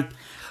next time.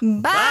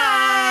 Bye.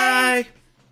 Bye.